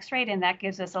the tax rate, and that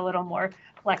gives us a little more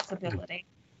flexibility.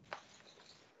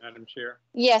 Madam Chair?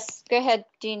 Yes, go ahead,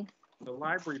 Dean. The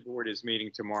library board is meeting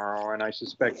tomorrow, and I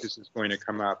suspect this is going to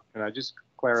come up. And I just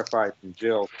clarify from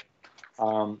Jill,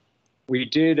 we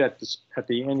did at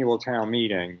the annual town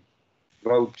meeting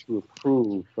vote to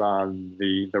approve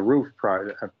the roof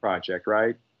project,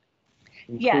 right?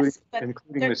 Yes,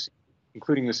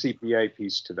 including the CPA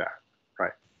piece to that,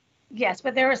 right? Yes,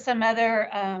 but there were some other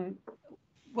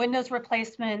windows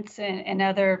replacements and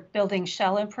other building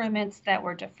shell improvements that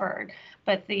were deferred.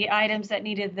 But the items that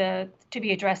needed to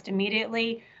be addressed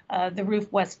immediately, the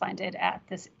roof was funded at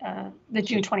the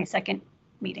June 22nd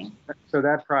meeting. So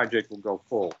that project will go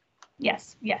full.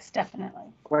 Yes,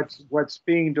 definitely. What's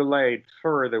being delayed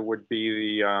further would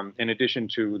be the, in addition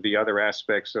to the other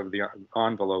aspects of the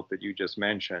envelope that you just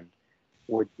mentioned,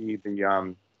 would be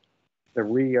the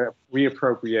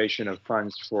reappropriation of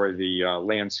funds for the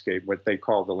landscape, what they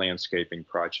call the landscaping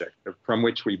project, from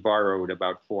which we borrowed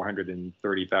about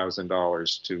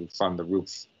 $430,000 to fund the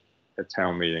roof at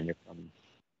town meeting. If I'm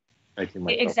making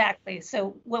myself exactly.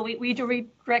 So we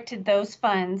redirected those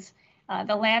funds.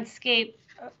 The landscape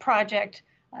project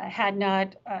had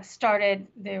not started.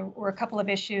 There were a couple of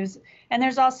issues, and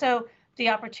there's also the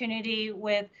opportunity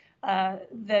with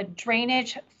the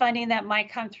drainage funding that might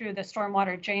come through the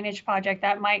stormwater drainage project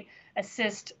that might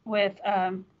assist with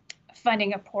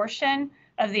funding a portion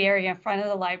of the area in front of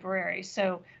the library.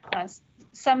 So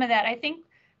some of that, I think,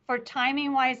 for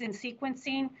timing wise and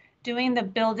sequencing, doing the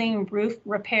building roof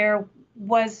repair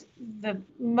was the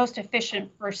most efficient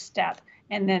first step,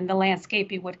 and then the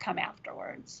landscaping would come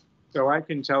afterwards. So I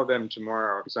can tell them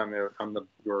tomorrow, because I'm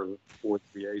your board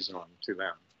liaison to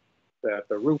them, that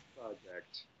the roof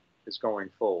project is going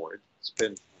forward. It's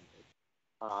been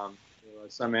funded. There are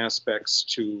some aspects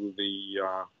to the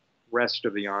rest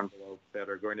of the envelope that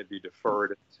are going to be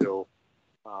deferred until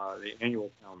the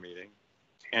annual town meeting,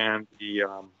 and the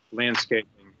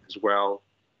landscaping as well,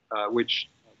 which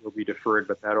will be deferred,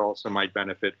 but that also might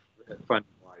benefit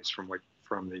funding-wise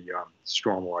from the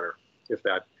stormwater if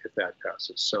that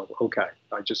passes. So okay,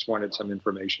 I just wanted some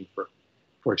information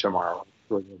for tomorrow. I'm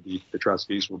sure the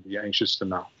trustees will be anxious to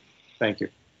know. Thank you.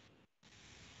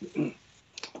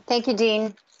 Thank you,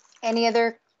 Dean. Any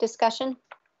other discussion?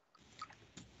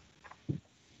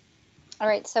 All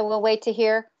right, so we'll wait to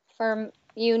hear from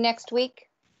you next week.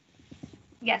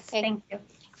 Yes, okay. Thank you.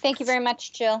 Thank you very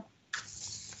much, Jill.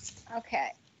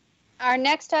 Okay. Our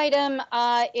next item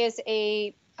is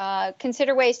a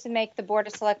consider ways to make the Board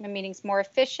of Selectmen meetings more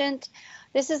efficient.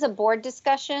 This is a board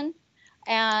discussion.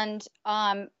 And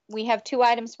we have two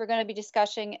items we're going to be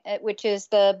discussing, which is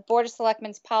the Board of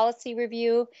Selectmen's policy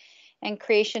review and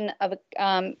creation of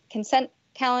a consent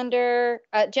calendar,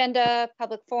 agenda,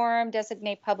 public forum,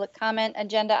 designate public comment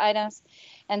agenda items.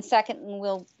 And second,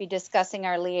 we'll be discussing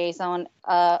our liaison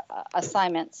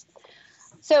assignments.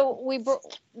 So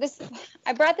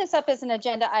I brought this up as an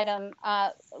agenda item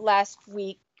last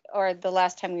week, or the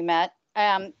last time we met,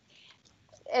 and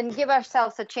give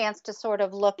ourselves a chance to sort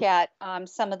of look at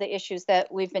some of the issues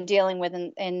that we've been dealing with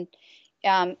in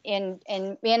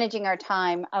managing our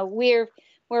time. We've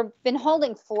been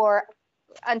holding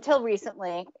until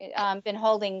recently, been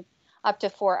holding up to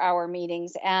 4-hour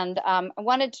meetings. And I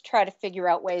wanted to try to figure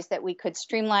out ways that we could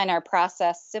streamline our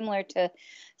process similar to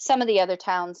some of the other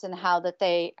towns and how that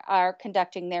they are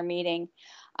conducting their meeting.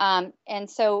 And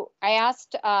so I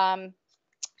asked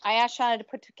Shauna to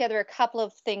put together a couple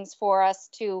of things for us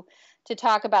to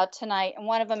talk about tonight. And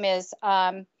one of them is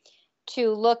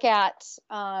to look at,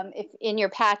 if in your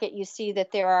packet you see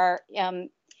that there are,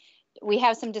 we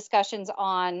have some discussions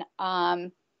on,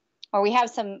 or we have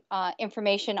some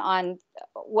information on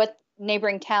what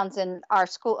neighboring towns in our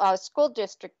school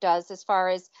district does as far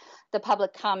as the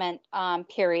public comment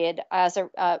period as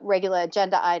a regular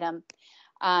agenda item.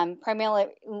 Primarily,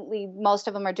 most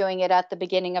of them are doing it at the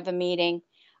beginning of a meeting.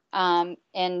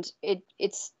 And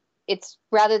it's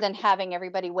rather than having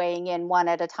everybody weighing in one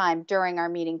at a time during our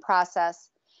meeting process.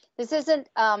 This isn't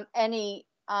any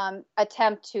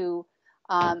attempt to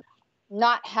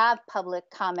not have public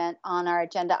comment on our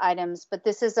agenda items, but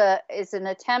this is an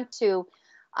attempt to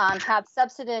have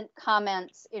substantive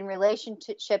comments in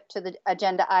relationship to the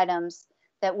agenda items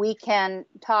that we can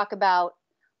talk about,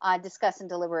 discuss, and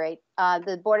deliberate.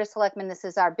 The Board of Selectmen, this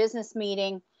is our business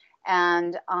meeting,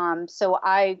 and so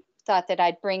I thought that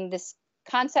I'd bring this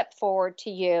concept forward to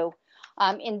you.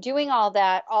 In doing all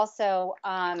that, also,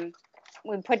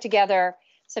 we put together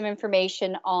some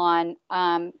information on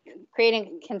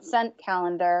creating a consent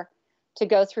calendar to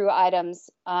go through items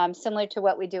similar to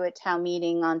what we do at town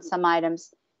meeting on some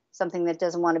items. Something that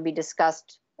doesn't want to be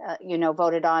discussed,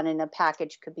 voted on in a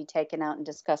package could be taken out and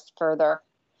discussed further.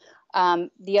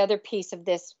 The other piece of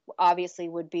this obviously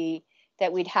would be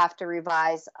that we'd have to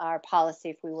revise our policy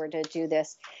if we were to do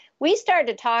this. We started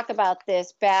to talk about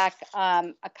this back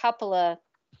a couple of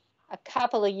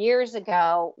years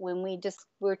ago when we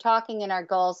were talking in our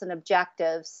goals and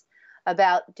objectives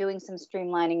about doing some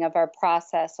streamlining of our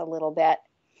process a little bit.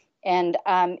 And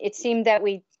it seemed that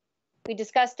we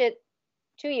discussed it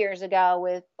 2 years ago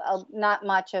with not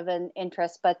much of an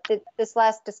interest, but this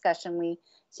last discussion we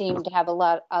seemed to have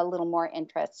a little more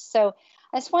interest. So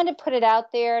I just wanted to put it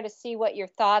out there to see what your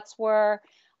thoughts were.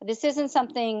 This isn't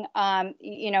something,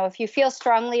 if you feel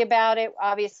strongly about it,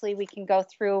 obviously we can go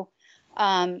through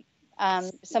some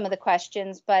of the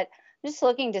questions, but I'm just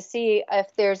looking to see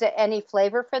if there's any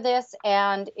flavor for this.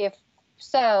 And if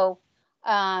so,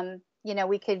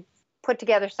 we could put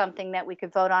together something that we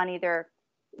could vote on either,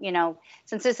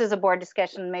 since this is a board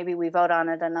discussion, maybe we vote on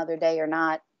it another day or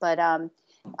not. But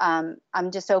I'm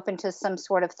just open to some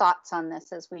sort of thoughts on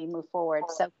this as we move forward.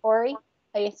 So Corey,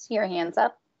 I see your hands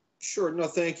up. Sure. No,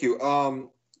 thank you.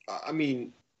 I'm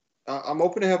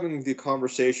open to having the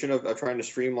conversation of trying to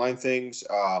streamline things.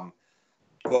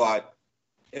 But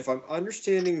if I'm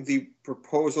understanding the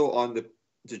proposal on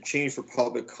the change for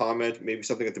public comment, maybe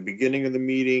something at the beginning of the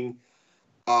meeting,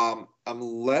 I'm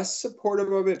less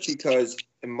supportive of it because,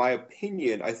 in my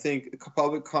opinion, I think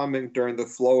public comment during the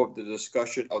flow of the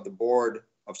discussion of the Board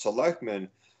of Selectmen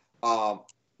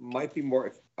might be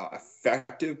more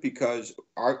effective because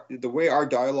the way our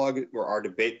dialogue or our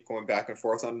debate going back and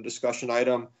forth on a discussion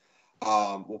item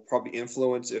will probably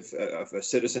influence if a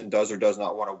citizen does or does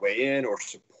not want to weigh in or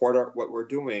support what we're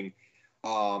doing.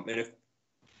 And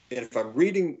if I'm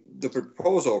reading the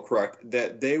proposal correct,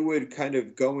 that they would kind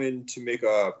of go in to make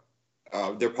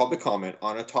their public comment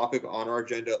on a topic on our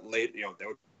agenda late, that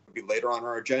would be later on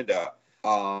our agenda,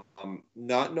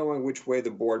 not knowing which way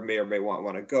the board may or may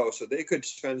want to go. So they could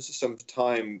spend some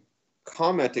time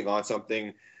commenting on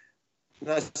something,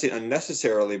 not say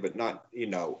unnecessarily, but not,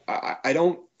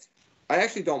 I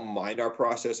actually don't mind our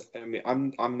process. I mean,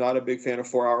 I'm not a big fan of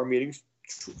 4-hour meetings,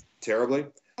 terribly.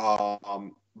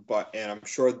 But I'm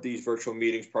sure these virtual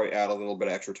meetings probably add a little bit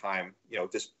of extra time,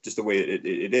 just the way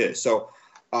it is. So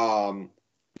I'm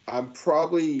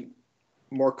probably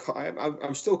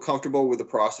I'm still comfortable with the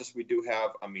process we do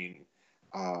have. I mean,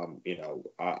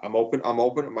 I'm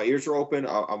open. My ears are open.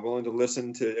 I'm willing to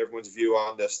listen to everyone's view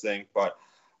on this thing, but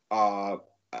I'm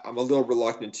a little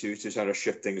reluctant to kind of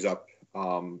shift things up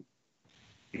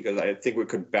because I think we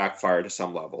could backfire to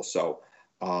some level. So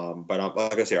But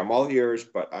like I say, I'm all ears,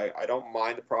 but I don't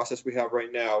mind the process we have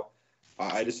right now.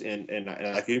 I just, and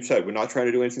like you said, we're not trying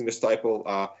to do anything to stifle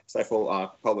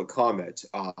public comment,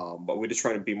 but we're just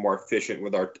trying to be more efficient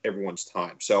with everyone's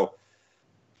time. So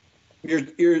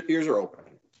ears are open.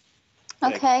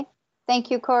 Okay,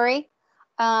 thank you, Corey.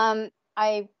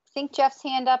 I think Jeff's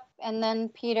hand up, and then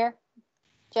Peter.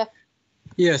 Jeff.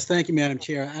 Yes, thank you, Madam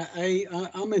Chair.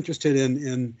 I'm interested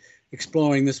in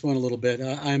exploring this one a little bit.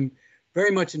 I'm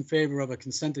very much in favor of a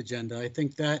consent agenda. I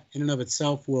think that in and of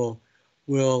itself will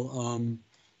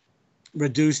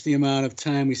reduce the amount of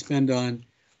time we spend on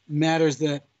matters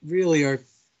that really are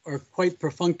quite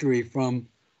perfunctory from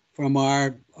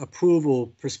our approval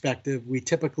perspective. We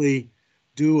typically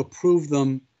do approve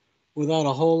them without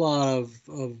a whole lot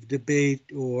of debate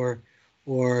or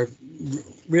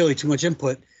really too much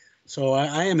input. So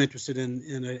I am interested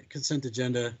in a consent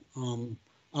agenda, a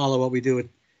la what we do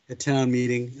at town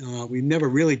meeting. We've never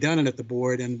really done it at the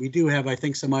board, and we do have, I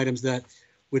think, some items that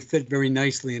would fit very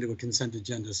nicely into a consent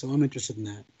agenda. So I'm interested in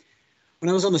that. When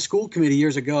I was on the school committee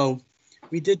years ago,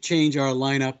 we did change our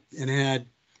lineup and had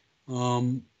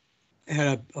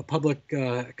a public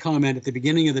comment at the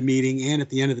beginning of the meeting and at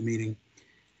the end of the meeting,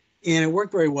 and it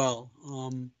worked very well.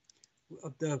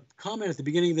 The comment at the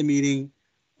beginning of the meeting,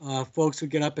 folks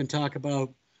would get up and talk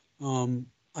about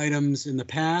items in the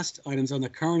past, items on the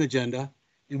current agenda,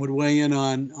 and would weigh in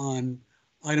on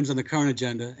items on the current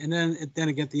agenda. And then at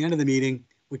the end of the meeting,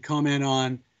 would comment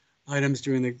on items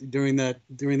during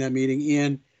that meeting,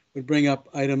 and would bring up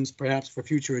items perhaps for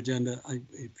future agenda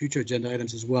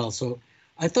items as well. So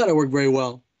I thought it worked very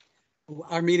well.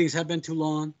 Our meetings have been too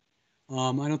long.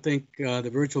 I don't think the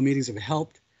virtual meetings have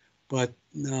helped, but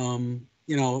 4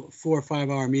 or 5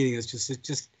 hour meeting is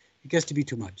it gets to be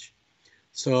too much.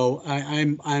 So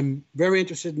I'm very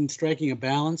interested in striking a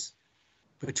balance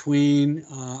between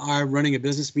our running a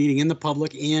business meeting in the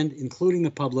public and including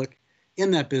the public in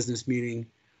that business meeting,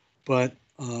 but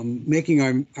making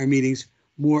our meetings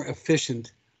more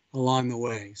efficient along the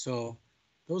way. So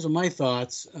those are my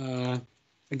thoughts.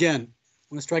 Again,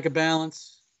 want to strike a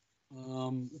balance.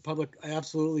 The public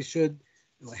absolutely should,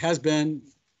 has been,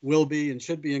 will be, and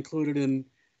should be included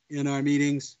in our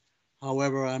meetings.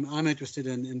 However, I'm interested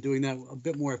in doing that a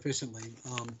bit more efficiently.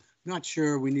 Not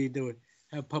sure we need to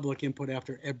have public input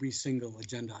after every single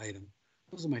agenda item.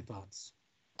 Those are my thoughts.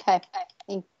 Okay,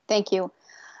 thank you.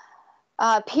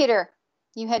 Peter,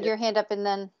 you had your hand up, and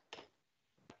then.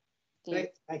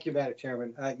 Thank you, Madam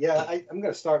Chairman. Yeah, I'm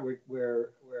going to start with where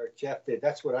Jeff did.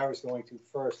 That's what I was going to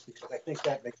first, because I think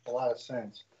that makes a lot of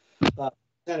sense. Consent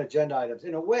agenda items.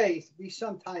 In a way, we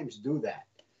sometimes do that.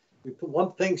 We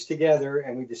lump things together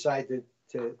and we decide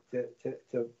to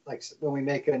like when we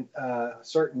make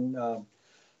certain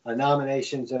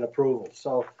nominations and approvals.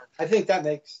 So I think that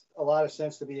makes a lot of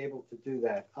sense to be able to do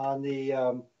that. On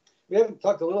the we haven't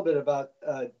talked a little bit about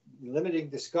limiting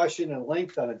discussion and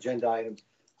length on agenda items.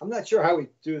 I'm not sure how we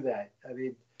do that. I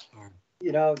mean,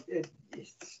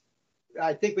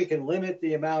 I think we can limit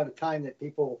the amount of time that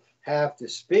people have to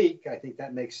speak. I think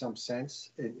that makes some sense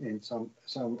in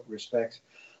some respects.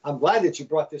 I'm glad that you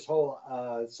brought this whole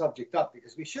subject up,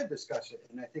 because we should discuss it,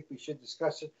 and I think we should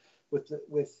discuss it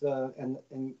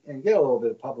and get a little bit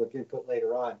of public input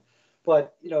later on.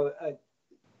 But I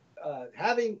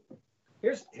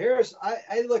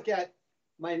look at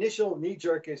my initial knee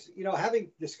jerk is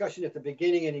having discussion at the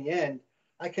beginning and the end.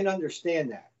 I can understand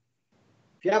that.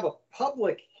 If you have a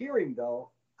public hearing,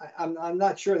 though, I'm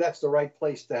not sure that's the right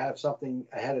place to have something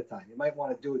ahead of time. You might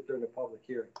want to do it during the public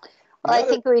hearing. Well, I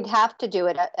think we'd have to do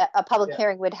it. A public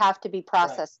hearing would have to be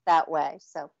processed that way.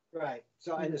 So right.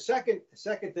 So, and the second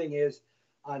thing is,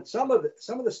 on some of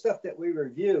the stuff that we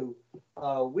review,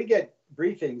 we get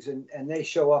briefings and they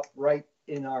show up right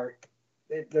in our.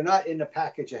 They're not in the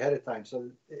package ahead of time,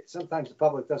 so sometimes the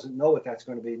public doesn't know what that's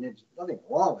going to be. And there's nothing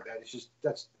wrong with that. It's just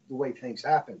that's the way things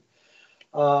happen.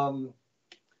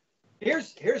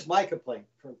 Here's my complaint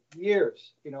for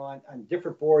years, on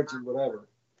different boards and whatever.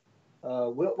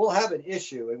 We'll have an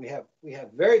issue, and we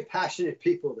have very passionate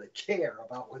people that care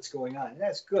about what's going on, and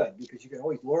that's good, because you can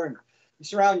always learn. You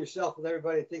surround yourself with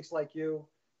everybody that thinks like you,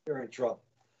 you're in trouble.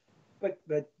 But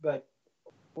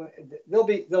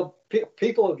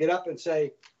people will get up and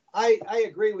say, I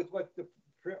agree with what the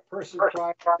person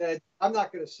prior said. I'm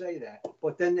not going to say that,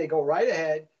 but then they go right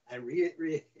ahead and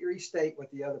restate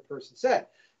what the other person said,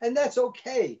 and that's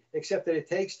okay, except that it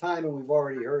takes time, and we've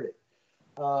already heard it.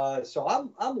 So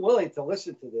I'm willing to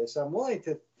listen to this. I'm willing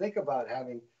to think about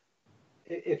having,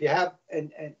 if you have,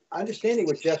 and understanding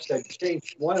what Jeff said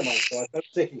changed one of my thoughts. I was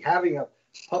thinking having a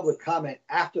public comment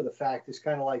after the fact is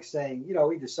kind of like saying,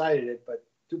 we decided it, but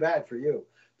too bad for you.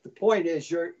 The point is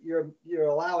you're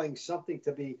allowing something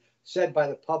to be said by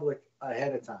the public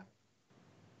ahead of time.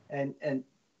 And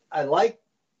I like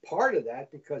part of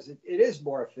that because it is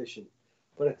more efficient.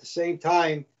 But at the same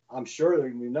time, I'm sure there are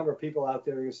a number of people out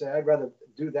there who say, I'd rather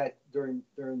do that during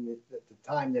the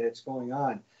time that it's going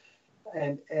on.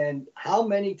 And how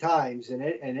many times in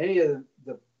any of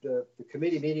the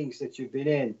committee meetings that you've been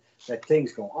in that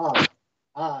things go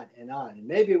on and on. And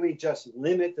maybe we just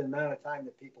limit the amount of time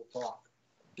that people talk,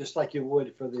 just like you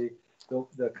would for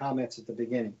the comments at the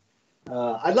beginning.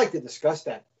 I'd like to discuss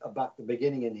that about the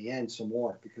beginning and the end some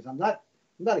more because I'm not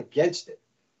against it.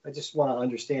 I just want to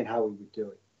understand how we would do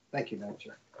it. Thank you, Madam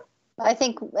Chair. I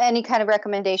think any kind of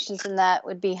recommendations in that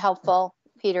would be helpful,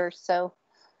 Peter. So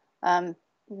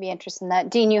be interested in that.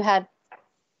 Dean, you had.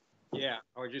 Yeah,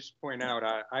 I would just point out,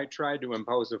 I tried to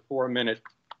impose a 4-minute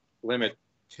limit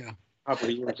a couple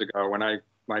of years ago when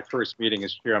my first meeting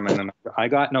as chairman, and I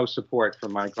got no support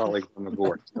from my colleagues on the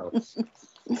board. So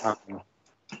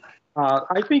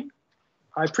I think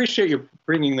I appreciate you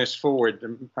bringing this forward,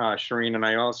 Shireen, and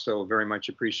I also very much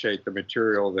appreciate the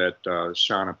material that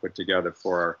Shauna put together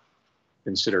for our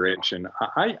consideration.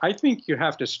 I think you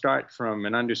have to start from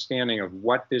an understanding of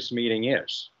what this meeting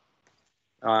is.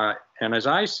 And as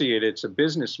I see it, it's a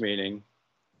business meeting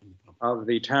of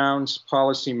the town's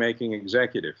policy-making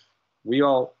executive. We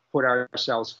all put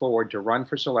ourselves forward to run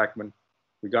for selectmen.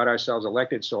 We got ourselves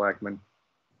elected selectmen.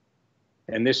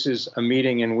 And this is a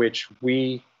meeting in which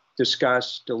we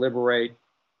discuss, deliberate,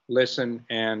 listen,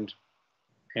 and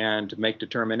make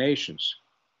determinations.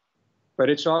 But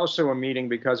it's also a meeting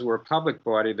because we're a public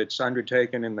body that's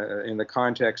undertaken in the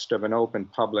context of an open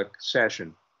public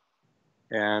session.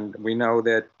 And we know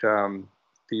that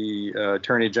the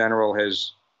Attorney General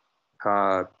has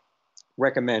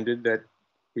recommended that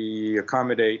we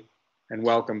accommodate and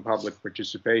welcome public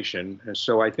participation. And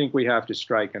so I think we have to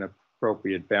strike an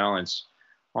appropriate balance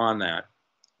on that.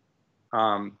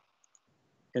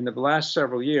 In the last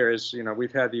several years,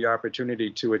 we've had the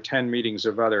opportunity to attend meetings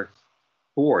of other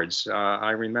boards.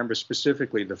 I remember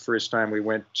specifically the first time we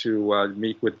went to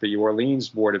meet with the Orleans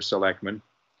Board of Selectmen.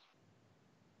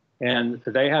 And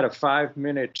they had a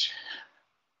 5-minute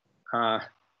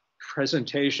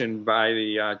presentation by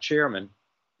the chairman.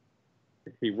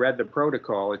 He read the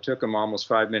protocol. It took him almost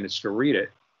 5 minutes to read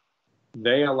it.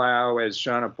 They allow, as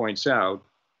Shauna points out,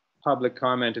 public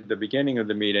comment at the beginning of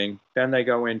the meeting. Then they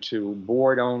go into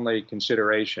board-only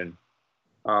consideration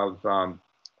of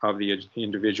the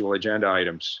individual agenda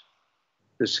items.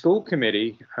 The school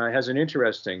committee has an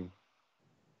interesting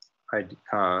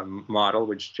model,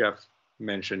 which Jeff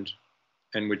mentioned,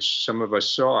 and which some of us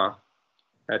saw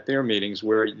at their meetings,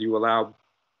 where you allow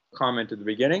comment at the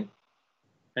beginning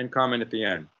and comment at the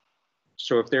end.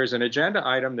 So if there's an agenda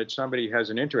item that somebody has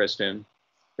an interest in,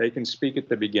 they can speak at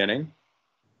the beginning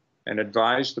and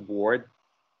advise the board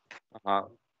of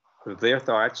their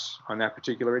thoughts on that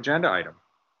particular agenda item.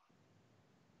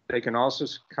 They can also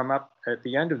come up at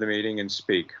the end of the meeting and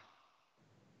speak.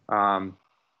 And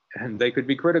they could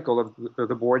be critical of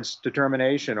the board's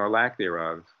determination or lack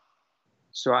thereof.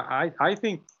 So I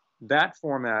think that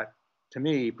format, to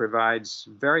me, provides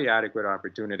very adequate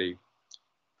opportunity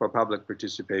for public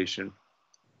participation.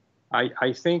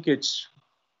 I think it's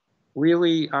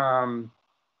really,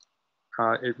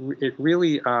 it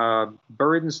really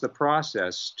burdens the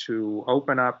process to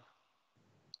open up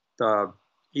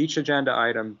each agenda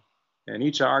item and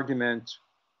each argument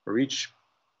or each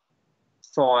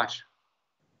thought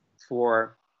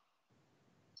for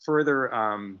further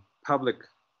public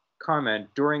comment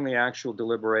during the actual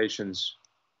deliberations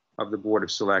of the Board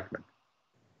of Selectmen.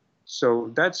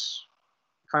 So that's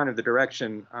kind of the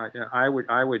direction I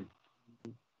would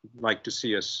like to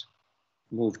see us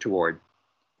move toward.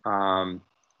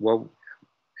 Well,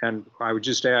 and I would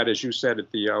just add, as you said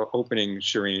at the opening,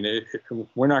 Shireen,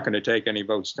 we're not going to take any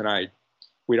votes tonight.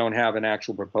 We don't have an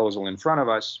actual proposal in front of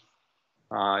us.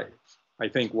 I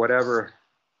think whatever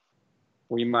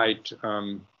we might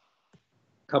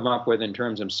come up with in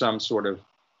terms of some sort of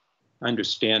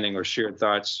understanding or shared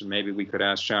thoughts, maybe we could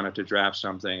ask Shauna to draft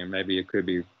something, and maybe it could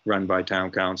be run by town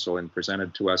council and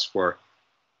presented to us for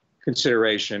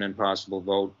consideration and possible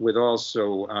vote, with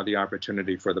also the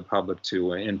opportunity for the public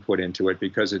to input into it,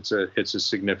 because it's a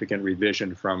significant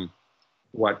revision from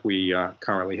what we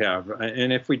currently have.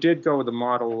 And if we did go with the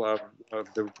model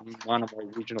of the Monomoy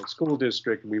Regional School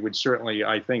District, we would certainly,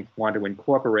 I think, want to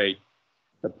incorporate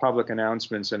the public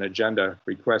announcements and agenda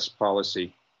request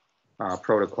policy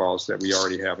protocols that we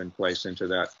already have in place into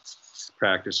that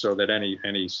practice, so that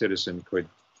any citizen could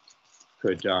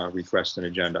request an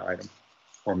agenda item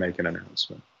or make an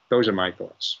announcement. Those are my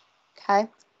thoughts. Okay.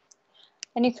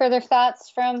 Any further thoughts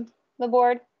from the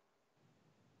board?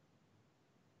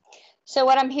 So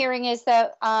what I'm hearing is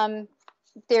that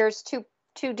there's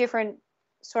two different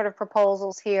sort of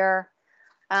proposals here.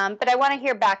 But I want to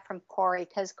hear back from Corey,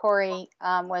 because Corey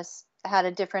had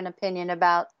a different opinion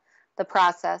about the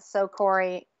process. So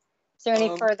Corey, is there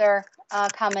any further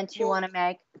comments you want to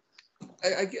make?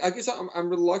 I guess I'm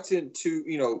reluctant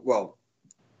to, well,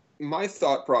 my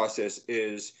thought process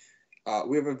is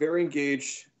we have a very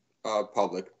engaged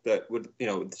public that would,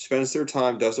 spends their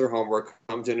time, does their homework,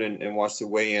 comes in and wants to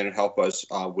weigh in and help us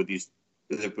with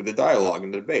the dialogue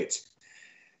and the debates.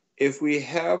 If we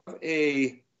have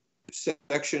a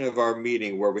section of our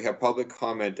meeting where we have public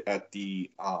comment at the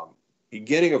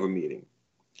beginning of a meeting,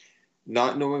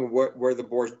 not knowing where the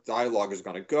board's dialogue is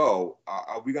going to go,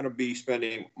 are we going to be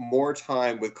spending more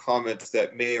time with comments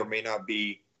that may or may not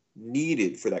be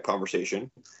needed for that conversation?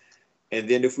 And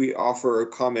then if we offer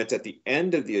comments at the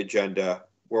end of the agenda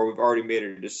where we've already made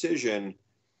a decision,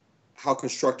 how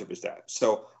constructive is that?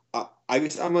 So I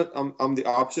guess I'm the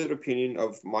opposite opinion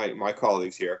of my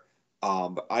colleagues here.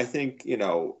 But I think,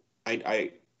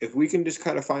 if we can just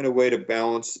kind of find a way to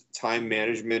balance time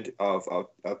management of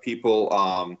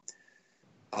people,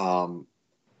 that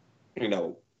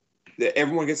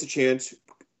everyone gets a chance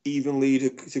evenly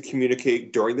to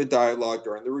communicate during the dialogue,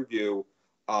 during the review.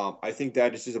 I think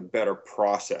that is just a better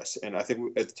process. And I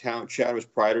think at the town, Chatham has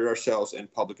prided ourselves in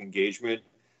public engagement.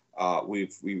 We're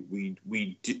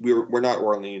not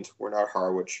Orleans, we're not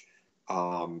Harwich.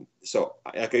 So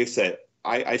like I said,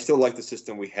 I still like the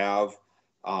system we have.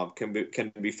 Can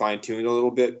be fine-tuned a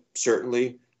little bit,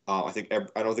 certainly. I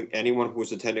don't think anyone who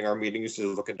is attending our meetings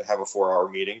is looking to have a 4-hour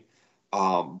meeting.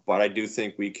 But I do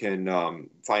think we can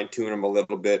fine-tune them a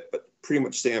little bit, but pretty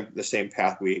much stay on the same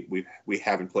path we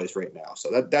have in place right now. So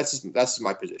that's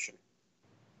my position.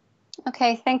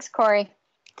 Okay, thanks, Corey.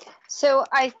 So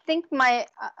I think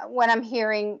what I'm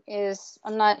hearing is,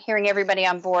 I'm not hearing everybody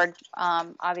on board,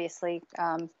 obviously,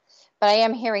 but I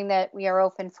am hearing that we are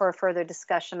open for further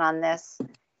discussion on this.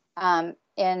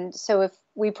 And so if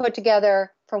we put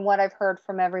together, from what I've heard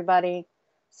from everybody,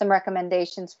 some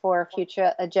recommendations for a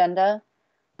future agenda,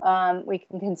 we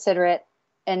can consider it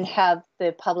and have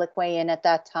the public weigh in at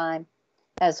that time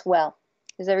as well.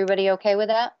 Is everybody okay with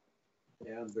that?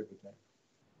 Yeah, I'm good with that.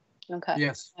 Okay.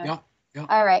 Yes. Yeah. Yeah.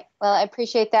 All right. Well, I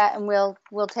appreciate that, and we'll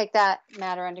take that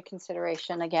matter under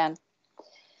consideration again.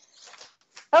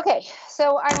 Okay.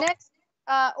 So our next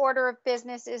order of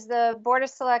business is the Board of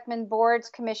Selectmen, Boards,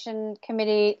 Commission,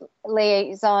 Committee,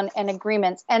 Liaison, and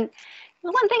Agreements. And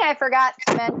one thing I forgot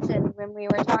to mention when we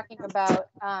were talking about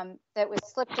that was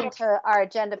slipped into our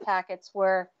agenda packets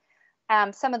were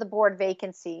some of the board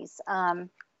vacancies. So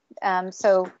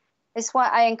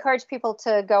I encourage people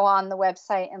to go on the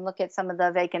website and look at some of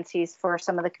the vacancies for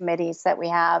some of the committees that we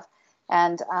have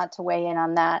and to weigh in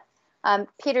on that.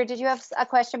 Peter, did you have a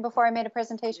question before I made a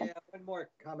presentation? Yeah, one more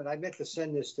comment. I meant to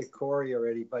send this to Corey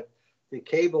already, but the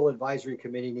Cable Advisory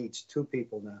Committee needs 2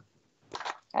 people now.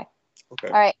 Okay.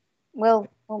 All right. We'll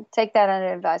take that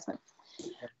under advisement.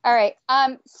 All right.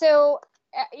 So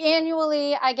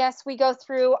annually, I guess we go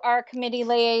through our committee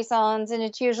liaisons, and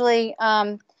it's usually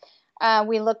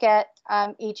we look at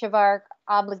each of our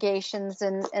obligations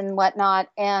and whatnot,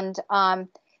 and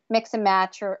mix and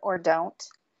match or don't.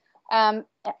 I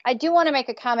do want to make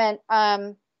a comment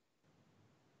a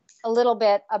little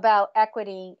bit about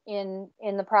equity in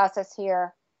the process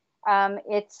here.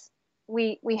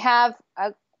 We have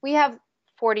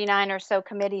 49 or so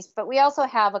committees, but we also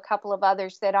have a couple of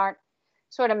others that aren't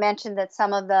sort of mentioned that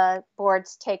some of the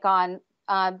boards take on.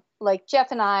 Like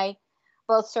Jeff and I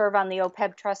both serve on the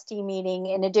OPEB trustee meeting.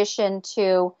 In addition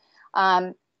to,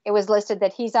 it was listed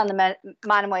that he's on the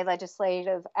Monomoy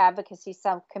Legislative Advocacy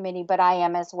Subcommittee, but I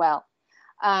am as well.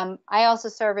 I also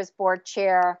serve as board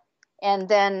chair, and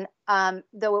then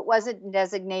though it wasn't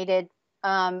designated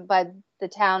by the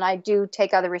town, I do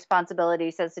take other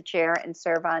responsibilities as the chair and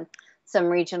serve on some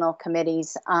regional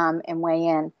committees and weigh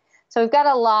in. So we've got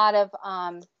a lot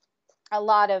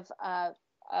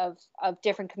of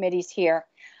different committees here,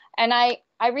 and I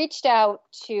reached out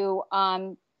to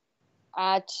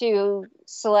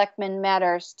Selectman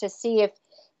Matters to see if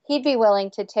he'd be willing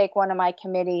to take one of my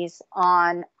committees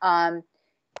on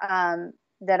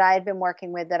that I had been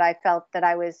working with, that I felt that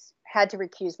I had to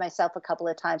recuse myself a couple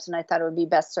of times, and I thought it would be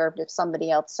best served if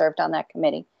somebody else served on that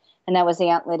committee, and that was the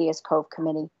Aunt Lydia's Cove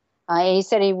Committee. He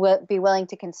said he would be willing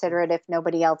to consider it if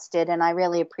nobody else did, and I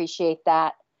really appreciate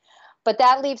that. But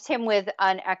that leaves him with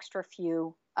an extra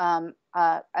few,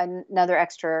 another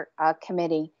extra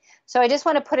committee. So I just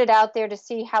want to put it out there to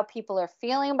see how people are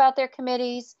feeling about their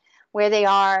committees, where they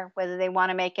are, whether they want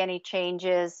to make any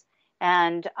changes,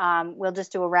 and we'll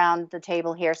just do around the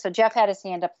table here. So Jeff had his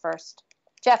hand up first.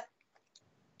 Jeff,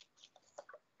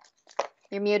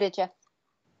 you're muted, Jeff.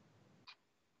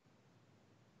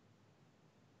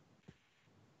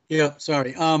 Yeah,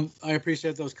 sorry. I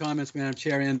appreciate those comments, Madam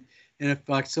Chair. And if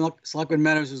Selectman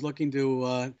Meadows is looking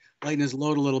to lighten his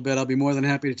load a little bit, I'll be more than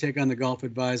happy to take on the golf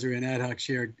advisory and ad hoc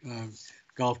shared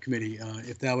golf committee,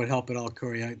 if that would help at all,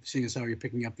 Corey, seeing as how you're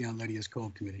picking up the Unlettias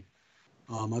Cove committee.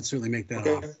 I'd certainly make that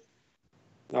Okay. off.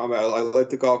 No, I like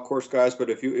the golf course, guys, but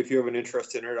if you have an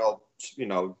interest in it, I'll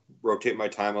rotate my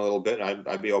time a little bit. And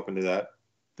I'd be open to that.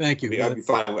 Thank you. I'd be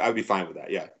fine. I'd be fine with that.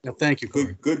 Yeah. Yeah, thank you,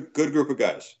 Corey. Good group of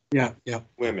guys. Yeah.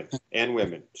 Women.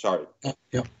 Sorry.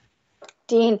 Yeah.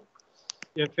 Dean.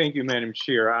 Yeah, thank you, Madam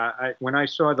Chair. When I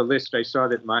saw the list, I saw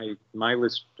that my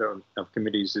list of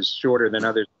committees is shorter than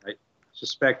others. I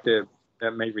suspect that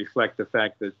may reflect the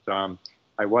fact that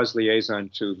I was liaison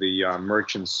to the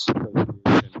Merchants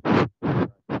Association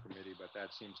committee, but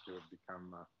that seems to have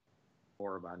become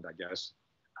moribund, I guess.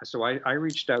 So I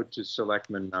reached out to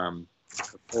Selectman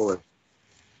Fuller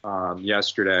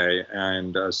yesterday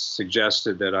and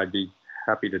suggested that I'd be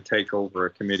happy to take over a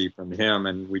committee from him,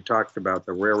 and we talked about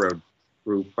the railroad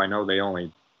group. I know they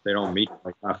don't meet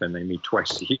like nothing. They meet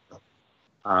twice a year.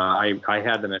 I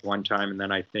had them at one time, and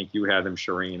then I think you had them,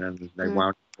 Shireen, and they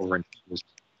wound over in this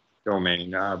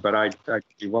domain. But I'd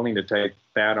be willing to take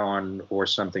that on or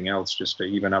something else just to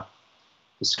even up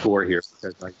the score here,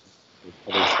 because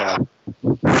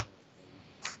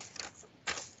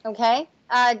Okay.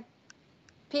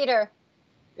 Peter.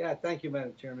 Yeah, thank you,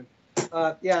 Madam Chairman.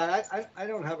 Yeah, I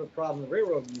don't have a problem. The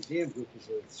Railroad Museum Group is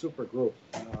a super group.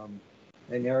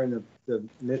 And they're in the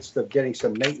midst of getting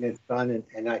some maintenance done,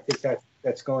 and I think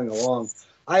that's going along.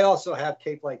 I also have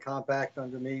Cape Light Compact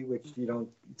under me, which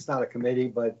it's not a committee,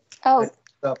 but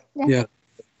yeah.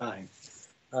 Time.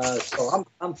 So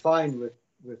I'm fine with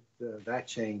that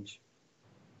change.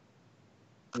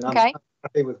 And okay. I'm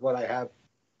happy with what I have.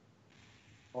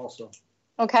 Also.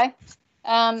 Okay.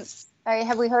 All right.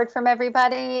 Have we heard from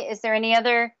everybody? Is there any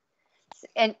other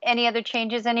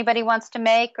changes anybody wants to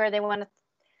make, or they want to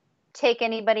take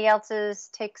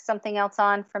something else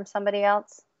on from somebody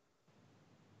else?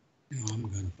 No, I'm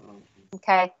good.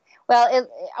 Okay. Well,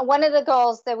 one of the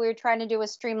goals that we were trying to do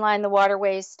was streamline the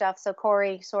waterways stuff. So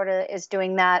Corey sort of is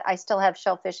doing that. I still have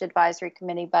Shellfish Advisory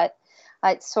Committee, but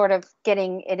it's sort of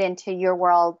getting it into your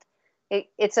world.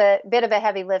 It's a bit of a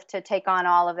heavy lift to take on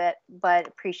all of it, but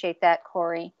appreciate that,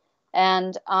 Corey.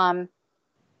 And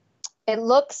it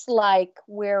looks like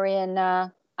we're in.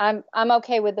 I'm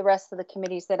okay with the rest of the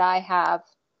committees that I have.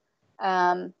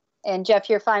 And Jeff,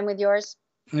 you're fine with yours?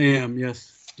 I am.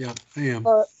 Yes. Yeah, I am.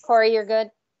 Corey, you're good?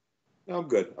 No, I'm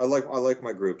good. I like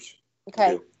my groups.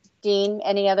 Okay. Dean,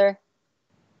 any other?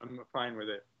 I'm fine with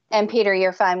it. And Peter,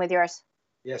 you're fine with yours?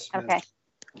 Yes, ma'am. Okay.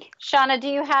 Shauna, do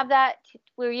you have that?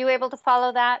 Were you able to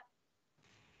follow that?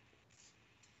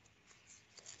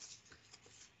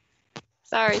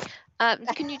 Sorry.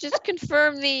 Can you just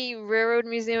confirm the Railroad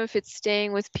Museum if it's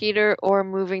staying with Peter or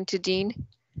moving to Dean?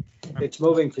 It's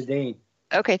moving to Dean.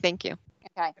 Okay, thank you.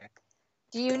 Okay.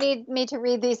 Do you need me to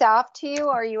read these off to you,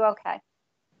 or are you okay?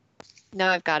 No,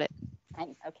 I've got it.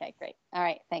 Okay, great. All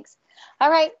right, thanks. All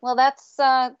right, well, that's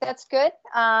good.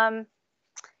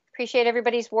 Appreciate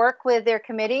everybody's work with their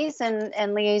committees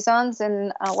and liaisons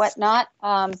and whatnot.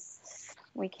 We'll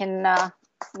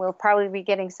probably be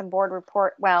getting some board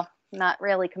report. Well, not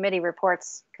really committee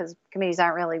reports, because committees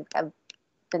aren't really have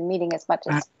been meeting as much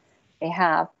as they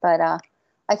have. But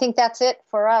I think that's it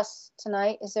for us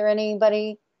tonight. Is there any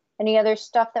other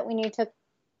stuff that we need to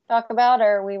talk about,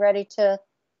 or are we ready to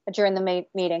adjourn the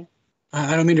meeting?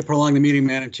 I don't mean to prolong the meeting,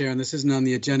 Madam Chair, and this isn't on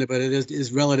the agenda, but it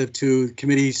is relative to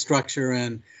committee structure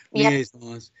and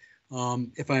liaisons,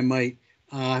 if I might.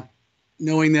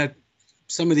 Knowing that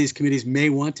some of these committees may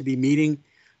want to be meeting,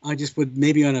 I just would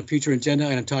maybe on a future agenda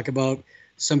and talk about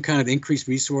some kind of increased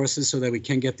resources so that we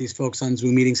can get these folks on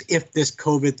Zoom meetings if this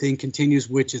COVID thing continues,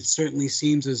 which it certainly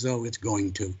seems as though it's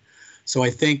going to. So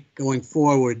I think going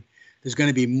forward, there's going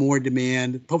to be more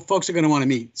demand. Folks are going to want to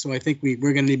meet. So I think we're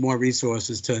going to need more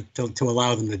resources to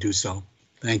allow them to do so.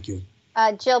 Thank you.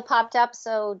 Jill popped up.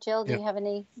 So Jill, do you have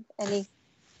any, is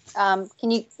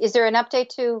there an update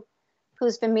to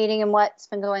who's been meeting and what's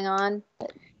been going on?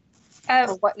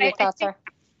 Or what your thoughts are?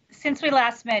 Since we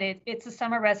last met, it's a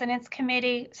Summer Residence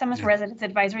Committee, Summer Residence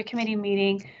Advisory Committee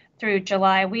meeting through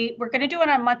July. We're going to do it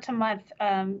on a month-to-month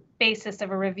basis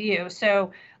of a review.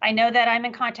 So I know that I'm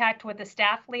in contact with the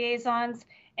staff liaisons,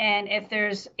 and if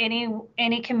there's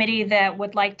any committee that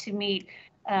would like to meet,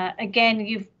 again,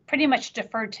 you've pretty much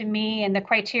deferred to me, and the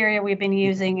criteria we've been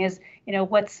using is,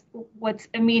 what's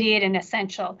immediate and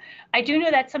essential. I do know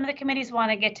that some of the committees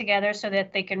want to get together so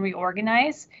that they can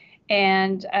reorganize,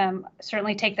 and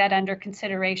certainly take that under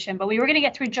consideration. But we were going to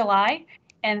get through July,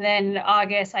 and then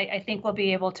August, I think we'll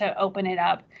be able to open it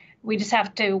up. We just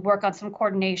have to work on some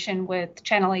coordination with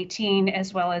Channel 18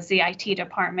 as well as the IT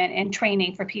department and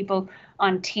training for people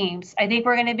on Teams. I think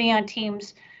we're going to be on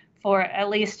Teams for at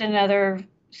least another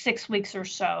 6 weeks or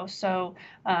so. So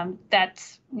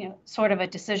that's sort of a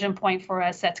decision point for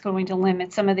us that's going to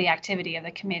limit some of the activity of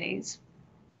the committees.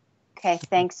 Okay,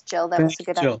 thanks, Jill. That was a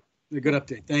good Jill. A good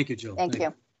update. Thank you, Jill. Thank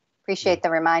you. Appreciate the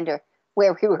reminder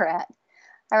where we were at.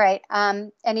 All right.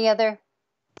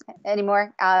 Any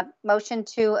more? Motion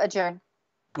to adjourn.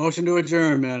 Motion to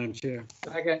adjourn, Madam Chair.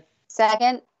 Second.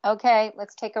 Second. Okay,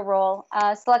 let's take a roll.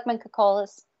 Selectman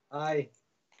Kokolas. Aye.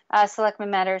 Selectman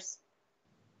Metters.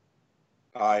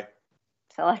 Aye.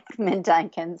 Selectman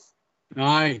Dykens.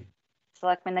 Aye.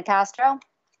 Selectman Nicastro.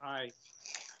 Aye.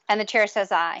 And the chair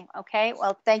says aye. Okay,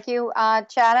 well, thank you,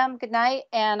 Chatham. Good night.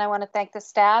 And I want to thank the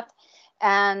staff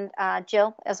and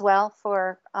Jill as well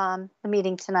for the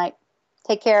meeting tonight.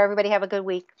 Take care, everybody. Have a good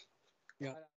week.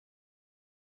 Yeah.